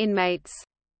camp inmates.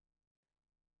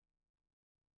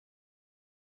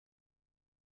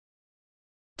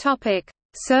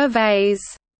 Surveys.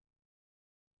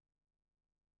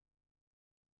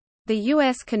 The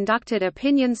U.S. conducted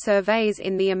opinion surveys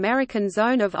in the American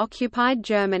zone of occupied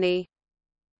Germany.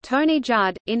 Tony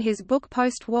Judd, in his book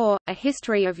Post-War, A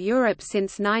History of Europe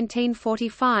Since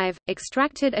 1945,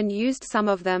 extracted and used some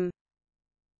of them.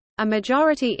 A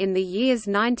majority in the years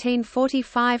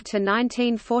 1945 to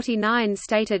 1949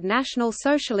 stated National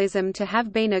Socialism to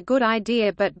have been a good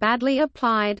idea but badly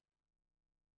applied.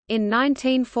 In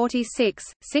 1946,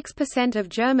 6% of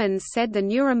Germans said the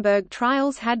Nuremberg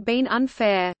trials had been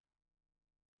unfair.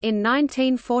 In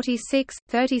 1946,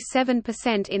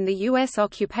 37% in the U.S.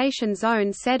 occupation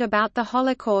zone said about the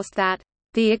Holocaust that,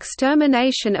 "the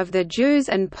extermination of the Jews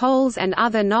and Poles and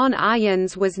other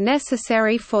non-Aryans was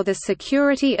necessary for the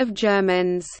security of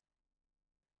Germans."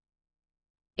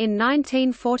 In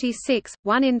 1946,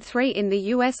 1 in 3 in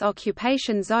the U.S.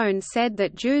 occupation zone said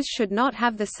that Jews should not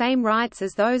have the same rights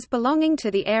as those belonging to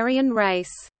the Aryan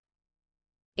race.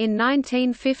 In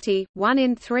 1950, 1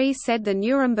 in 3 said the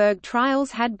Nuremberg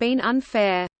trials had been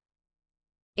unfair.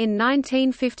 In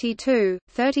 1952,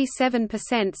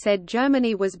 37% said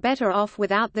Germany was better off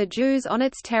without the Jews on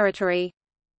its territory.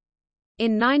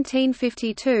 In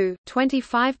 1952,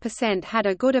 25% had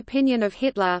a good opinion of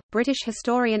Hitler. British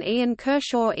historian Ian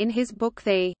Kershaw, in his book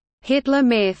The Hitler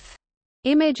Myth,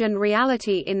 Image and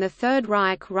Reality in the Third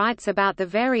Reich, writes about the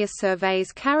various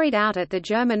surveys carried out at the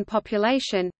German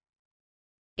population.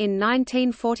 In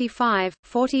 1945,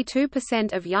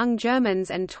 42% of young Germans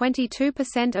and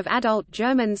 22% of adult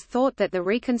Germans thought that the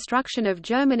reconstruction of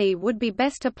Germany would be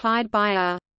best applied by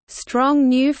a strong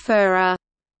new Führer.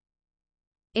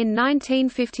 In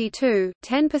 1952,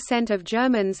 10% of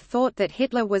Germans thought that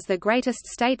Hitler was the greatest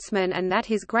statesman and that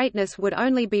his greatness would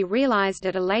only be realized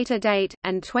at a later date,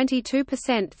 and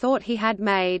 22% thought he had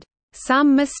made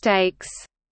some mistakes,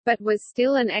 but was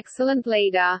still an excellent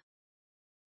leader.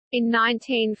 In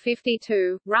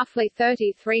 1952, roughly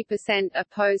 33%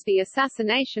 opposed the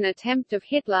assassination attempt of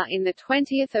Hitler in the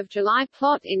 20th of July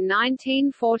plot in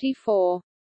 1944.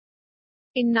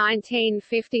 In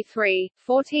 1953,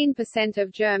 14%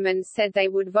 of Germans said they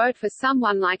would vote for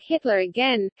someone like Hitler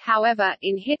again. However,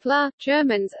 in Hitler,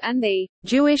 Germans, and the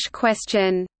Jewish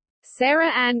question,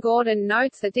 Sarah Ann Gordon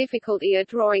notes the difficulty of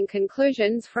drawing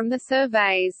conclusions from the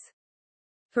surveys.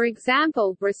 For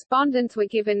example, respondents were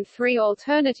given 3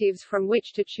 alternatives from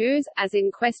which to choose, as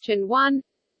in question 1.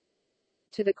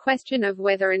 To the question of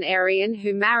whether an Aryan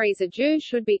who marries a Jew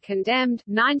should be condemned,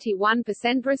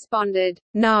 91% responded,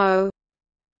 no.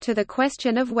 To the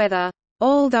question of whether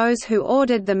all those who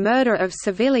ordered the murder of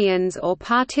civilians or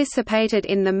participated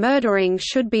in the murdering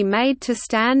should be made to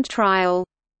stand trial,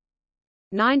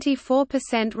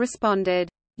 94% responded,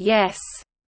 yes.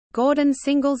 Gordon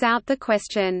singles out the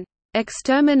question,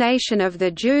 extermination of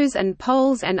the Jews and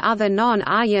Poles and other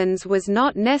non-Aryans was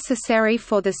not necessary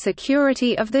for the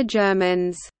security of the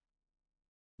Germans,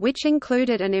 which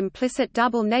included an implicit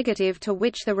double negative to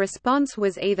which the response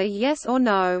was either yes or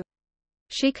no.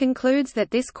 She concludes that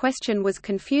this question was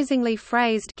confusingly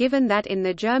phrased given that in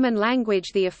the German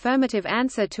language the affirmative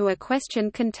answer to a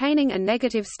question containing a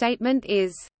negative statement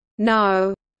is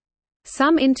no.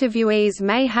 Some interviewees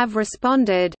may have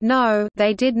responded, no,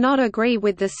 they did not agree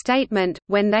with the statement,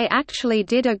 when they actually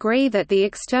did agree that the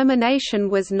extermination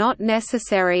was not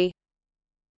necessary.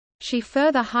 She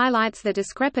further highlights the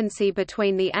discrepancy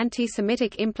between the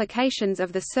anti-Semitic implications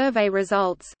of the survey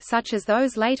results, such as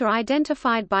those later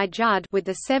identified by Judd, with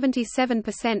the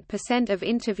 77% of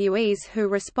interviewees who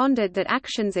responded that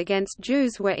actions against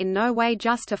Jews were in no way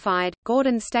justified.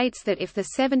 Gordon states that if the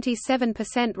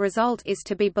 77% result is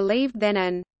to be believed, then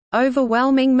an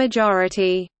overwhelming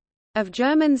majority of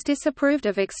Germans disapproved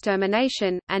of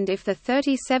extermination, and if the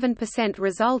 37%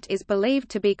 result is believed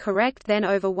to be correct, then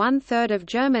over one-third of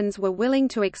Germans were willing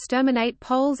to exterminate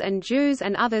Poles and Jews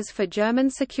and others for German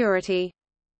security.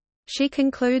 She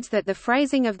concludes that the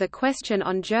phrasing of the question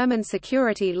on German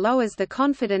security lowers the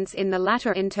confidence in the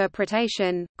latter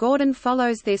interpretation. Gordon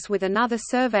follows this with another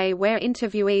survey where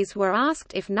interviewees were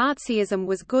asked if Nazism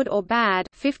was good or bad.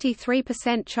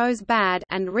 53% chose bad,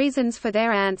 and reasons for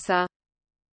their answer.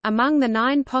 Among the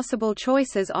 9 possible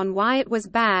choices on why it was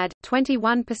bad,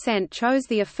 21% chose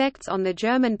the effects on the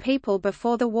German people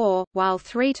before the war, while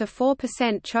 3 to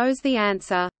 4% chose the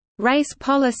answer, race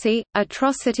policy,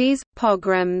 atrocities,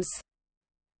 pogroms.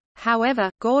 However,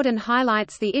 Gordon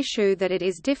highlights the issue that it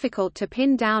is difficult to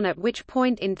pin down at which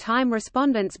point in time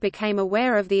respondents became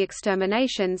aware of the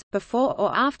exterminations, before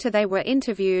or after they were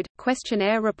interviewed.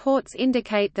 Questionnaire reports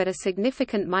indicate that a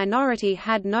significant minority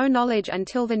had no knowledge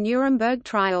until the Nuremberg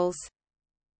trials.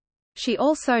 She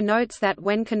also notes that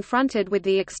when confronted with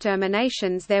the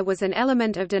exterminations there was an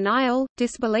element of denial,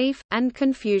 disbelief, and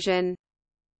confusion.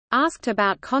 Asked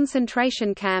about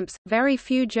concentration camps, very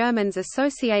few Germans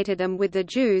associated them with the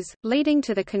Jews, leading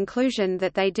to the conclusion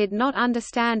that they did not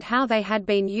understand how they had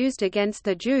been used against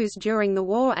the Jews during the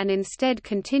war and instead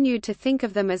continued to think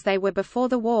of them as they were before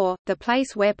the war, the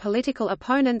place where political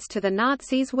opponents to the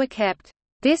Nazis were kept.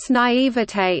 This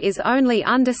naivete is only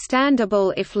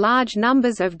understandable if large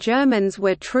numbers of Germans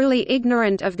were truly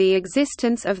ignorant of the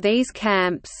existence of these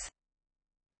camps.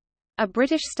 A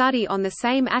British study on the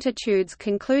same attitudes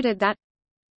concluded that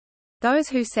those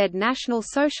who said National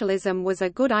Socialism was a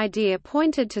good idea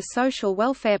pointed to social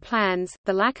welfare plans,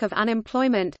 the lack of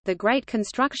unemployment, the Great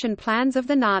Construction plans of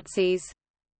the Nazis.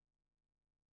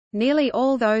 Nearly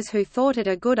all those who thought it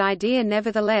a good idea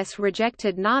nevertheless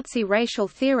rejected Nazi racial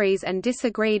theories and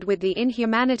disagreed with the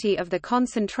inhumanity of the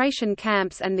concentration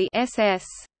camps and the SS.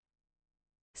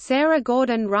 Sarah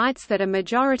Gordon writes that a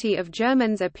majority of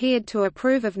Germans appeared to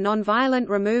approve of nonviolent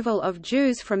removal of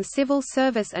Jews from civil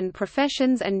service and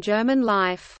professions and German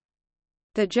life.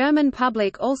 The German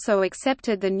public also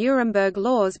accepted the Nuremberg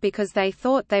laws because they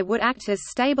thought they would act as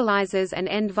stabilizers and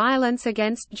end violence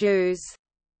against Jews.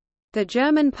 The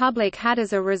German public had,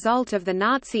 as a result of the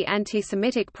Nazi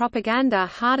anti-Semitic propaganda,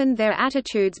 hardened their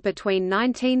attitudes between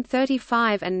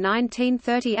 1935 and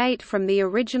 1938 from the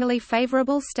originally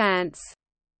favorable stance.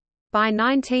 By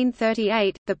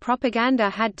 1938, the propaganda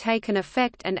had taken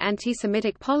effect and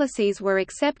anti-Semitic policies were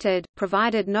accepted,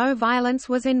 provided no violence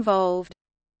was involved.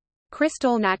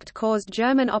 Kristallnacht caused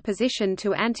German opposition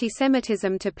to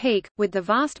anti-Semitism to peak, with the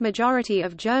vast majority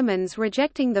of Germans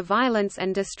rejecting the violence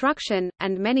and destruction,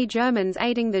 and many Germans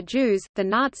aiding the Jews. The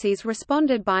Nazis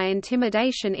responded by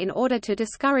intimidation in order to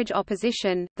discourage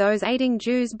opposition, those aiding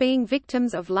Jews being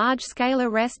victims of large-scale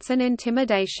arrests and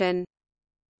intimidation.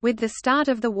 With the start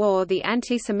of the war, the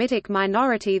anti-Semitic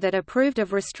minority that approved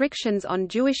of restrictions on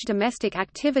Jewish domestic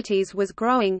activities was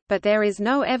growing, but there is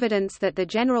no evidence that the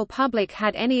general public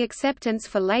had any acceptance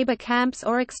for labor camps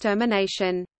or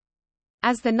extermination.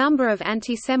 As the number of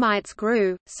anti-Semites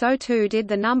grew, so too did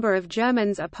the number of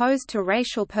Germans opposed to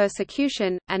racial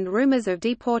persecution, and rumors of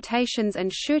deportations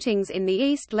and shootings in the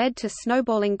East led to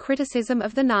snowballing criticism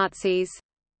of the Nazis.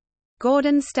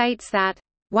 Gordon states that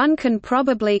one can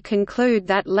probably conclude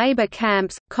that labor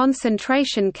camps,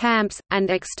 concentration camps, and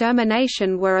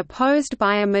extermination were opposed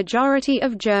by a majority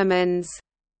of Germans.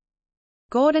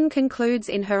 Gordon concludes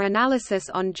in her analysis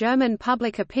on German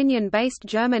public opinion-based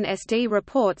German SD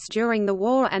reports during the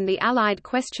war and the Allied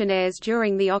questionnaires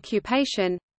during the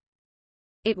occupation,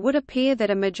 it would appear that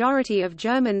a majority of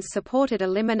Germans supported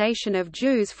elimination of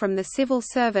Jews from the civil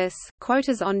service,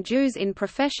 quotas on Jews in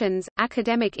professions,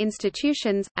 academic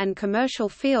institutions, and commercial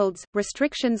fields,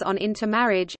 restrictions on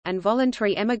intermarriage, and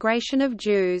voluntary emigration of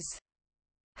Jews.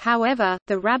 However,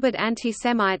 the rabid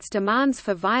anti-Semites' demands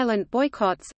for violent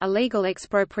boycotts, illegal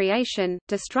expropriation,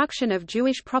 destruction of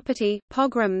Jewish property,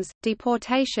 pogroms,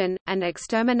 deportation, and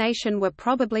extermination were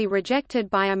probably rejected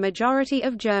by a majority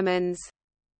of Germans.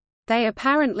 They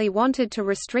apparently wanted to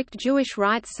restrict Jewish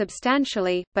rights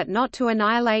substantially, but not to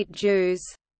annihilate Jews.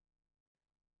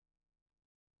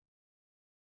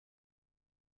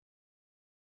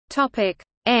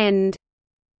 End.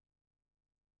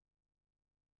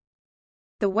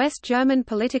 The West German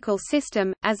political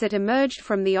system, as it emerged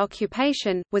from the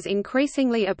occupation, was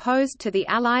increasingly opposed to the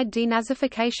Allied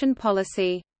denazification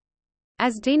policy.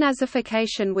 As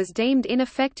denazification was deemed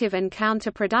ineffective and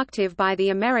counterproductive by the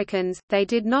Americans, they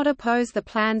did not oppose the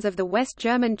plans of the West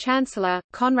German Chancellor,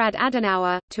 Konrad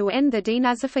Adenauer, to end the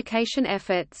denazification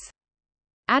efforts.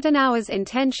 Adenauer's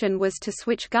intention was to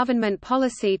switch government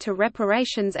policy to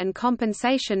reparations and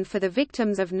compensation for the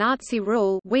victims of Nazi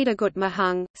rule,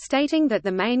 Wiedergutmachung, stating that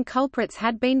the main culprits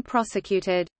had been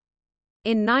prosecuted.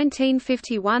 In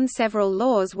 1951 several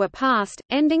laws were passed,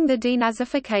 ending the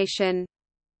denazification.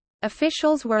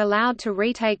 Officials were allowed to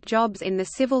retake jobs in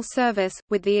the civil service,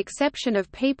 with the exception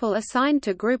of people assigned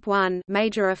to Group 1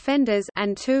 major offenders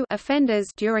and 2 offenders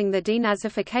during the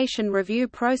denazification review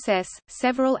process.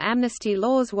 Several amnesty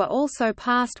laws were also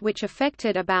passed which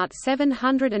affected about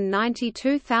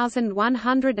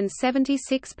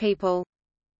 792,176 people.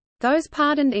 Those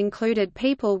pardoned included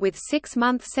people with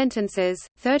 6-month sentences,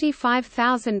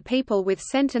 35,000 people with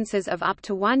sentences of up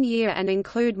to 1 year, and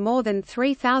include more than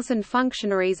 3,000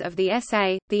 functionaries of the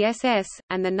SA, the SS,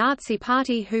 and the Nazi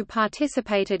Party who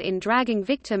participated in dragging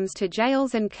victims to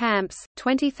jails and camps,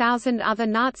 20,000 other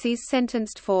Nazis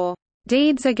sentenced for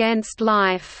deeds against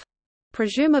life,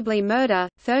 presumably murder,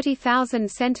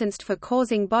 30,000 sentenced for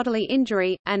causing bodily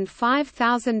injury, and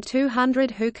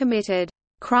 5,200 who committed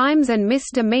crimes and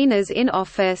misdemeanors in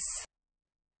office.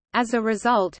 As a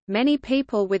result, many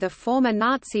people with a former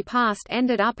Nazi past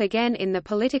ended up again in the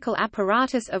political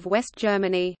apparatus of West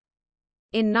Germany.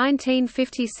 In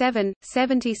 1957,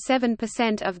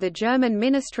 77% of the German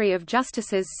Ministry of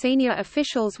Justice's senior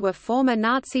officials were former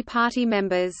Nazi Party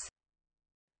members.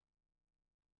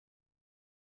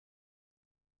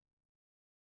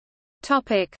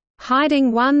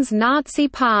 Hiding one's Nazi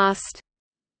past.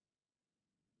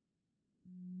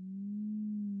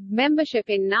 Membership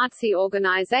in Nazi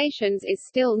organizations is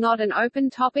still not an open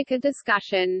topic of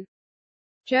discussion.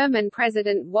 German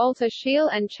President Walter Scheel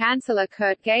and Chancellor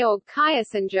Kurt Georg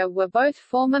Kiesinger were both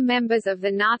former members of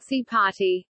the Nazi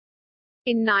Party.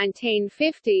 In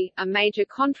 1950, a major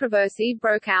controversy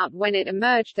broke out when it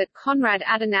emerged that Konrad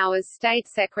Adenauer's State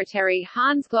Secretary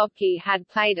Hans Globke had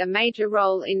played a major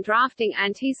role in drafting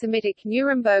anti-Semitic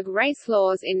Nuremberg race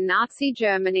laws in Nazi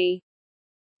Germany.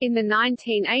 In the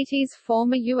 1980s,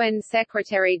 former UN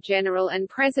Secretary-General and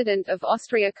President of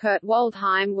Austria Kurt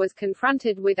Waldheim was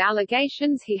confronted with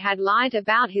allegations he had lied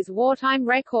about his wartime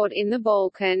record in the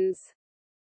Balkans.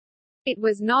 It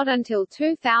was not until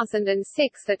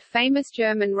 2006 that famous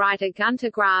German writer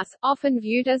Günter Grass, often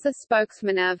viewed as a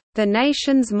spokesman of the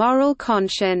nation's moral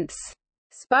conscience,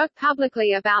 spoke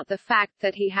publicly about the fact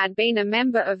that he had been a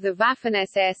member of the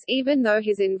Waffen-SS. Even though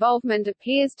his involvement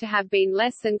appears to have been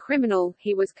less than criminal,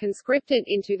 he was conscripted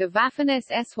into the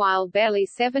Waffen-SS while barely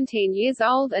 17 years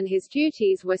old and his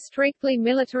duties were strictly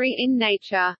military in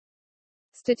nature.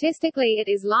 Statistically, it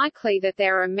is likely that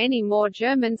there are many more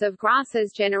Germans of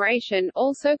Grass's generation,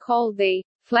 also called the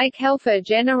Flakhelfer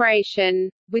generation,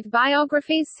 with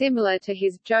biographies similar to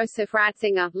his. Joseph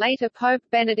Ratzinger, later Pope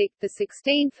Benedict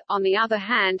XVI, on the other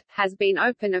hand, has been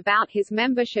open about his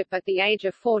membership at the age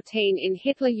of 14 in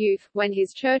Hitler Youth, when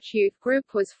his church youth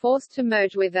group was forced to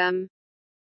merge with them.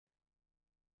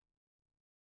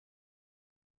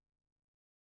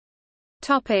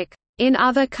 In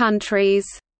other countries.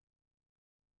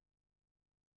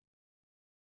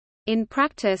 In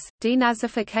practice,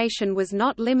 denazification was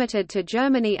not limited to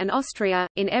Germany and Austria.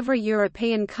 In every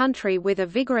European country with a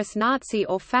vigorous Nazi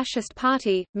or fascist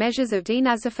party, measures of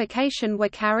denazification were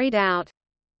carried out.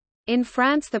 In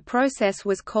France, the process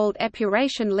was called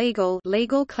épuration légale,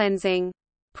 legal cleansing.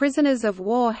 Prisoners of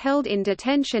war held in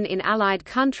detention in Allied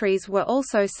countries were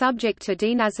also subject to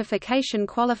denazification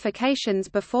qualifications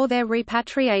before their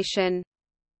repatriation.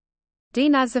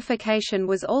 Denazification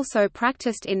was also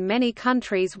practiced in many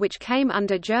countries which came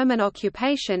under German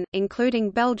occupation, including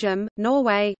Belgium,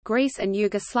 Norway, Greece and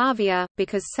Yugoslavia,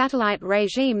 because satellite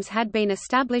regimes had been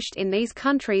established in these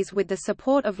countries with the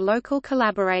support of local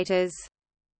collaborators.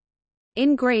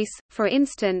 In Greece, for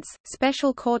instance,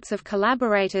 special courts of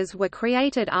collaborators were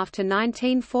created after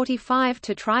 1945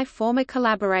 to try former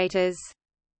collaborators.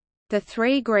 The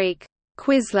 3 Greek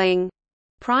Quisling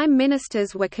prime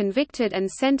ministers were convicted and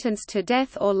sentenced to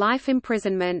death or life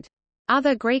imprisonment.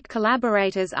 Other Greek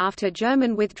collaborators after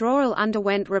German withdrawal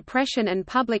underwent repression and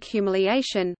public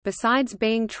humiliation, besides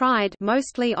being tried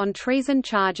mostly on treason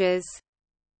charges.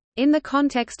 In the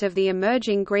context of the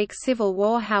emerging Greek civil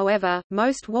war, however,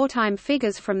 most wartime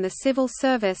figures from the civil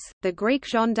service, the Greek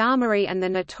gendarmerie and the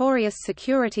notorious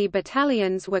security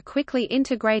battalions were quickly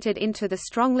integrated into the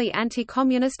strongly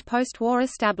anti-communist post-war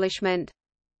establishment.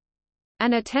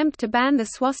 An attempt to ban the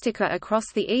swastika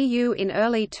across the EU in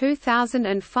early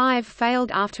 2005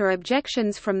 failed after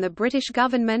objections from the British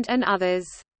government and others.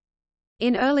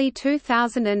 In early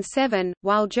 2007,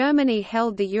 while Germany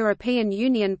held the European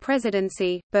Union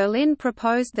presidency, Berlin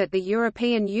proposed that the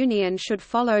European Union should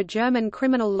follow German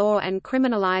criminal law and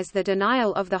criminalize the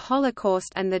denial of the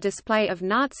Holocaust and the display of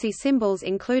Nazi symbols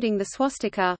including the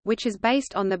swastika, which is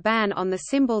based on the ban on the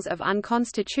Symbols of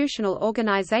Unconstitutional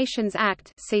Organizations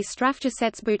Act, see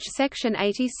Strafgesetzbuch section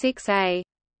 86a.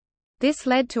 This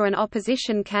led to an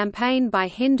opposition campaign by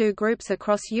Hindu groups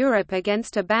across Europe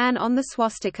against a ban on the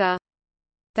swastika.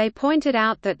 They pointed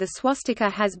out that the swastika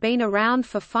has been around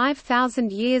for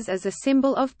 5,000 years as a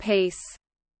symbol of peace.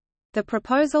 The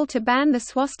proposal to ban the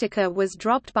swastika was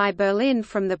dropped by Berlin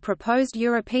from the proposed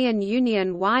European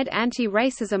Union-wide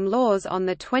anti-racism laws on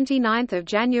 29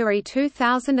 January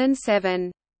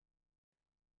 2007.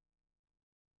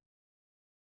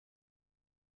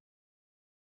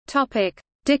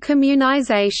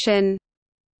 Decommunization.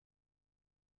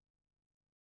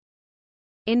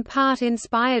 In part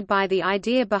inspired by the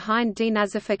idea behind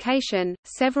denazification,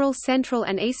 several Central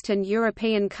and Eastern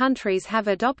European countries have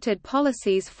adopted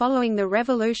policies following the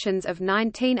revolutions of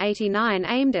 1989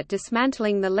 aimed at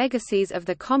dismantling the legacies of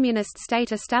the communist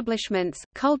state establishments,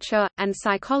 culture, and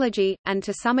psychology, and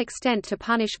to some extent to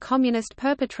punish communist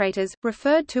perpetrators,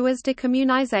 referred to as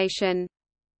decommunization.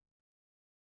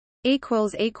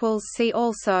 See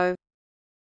also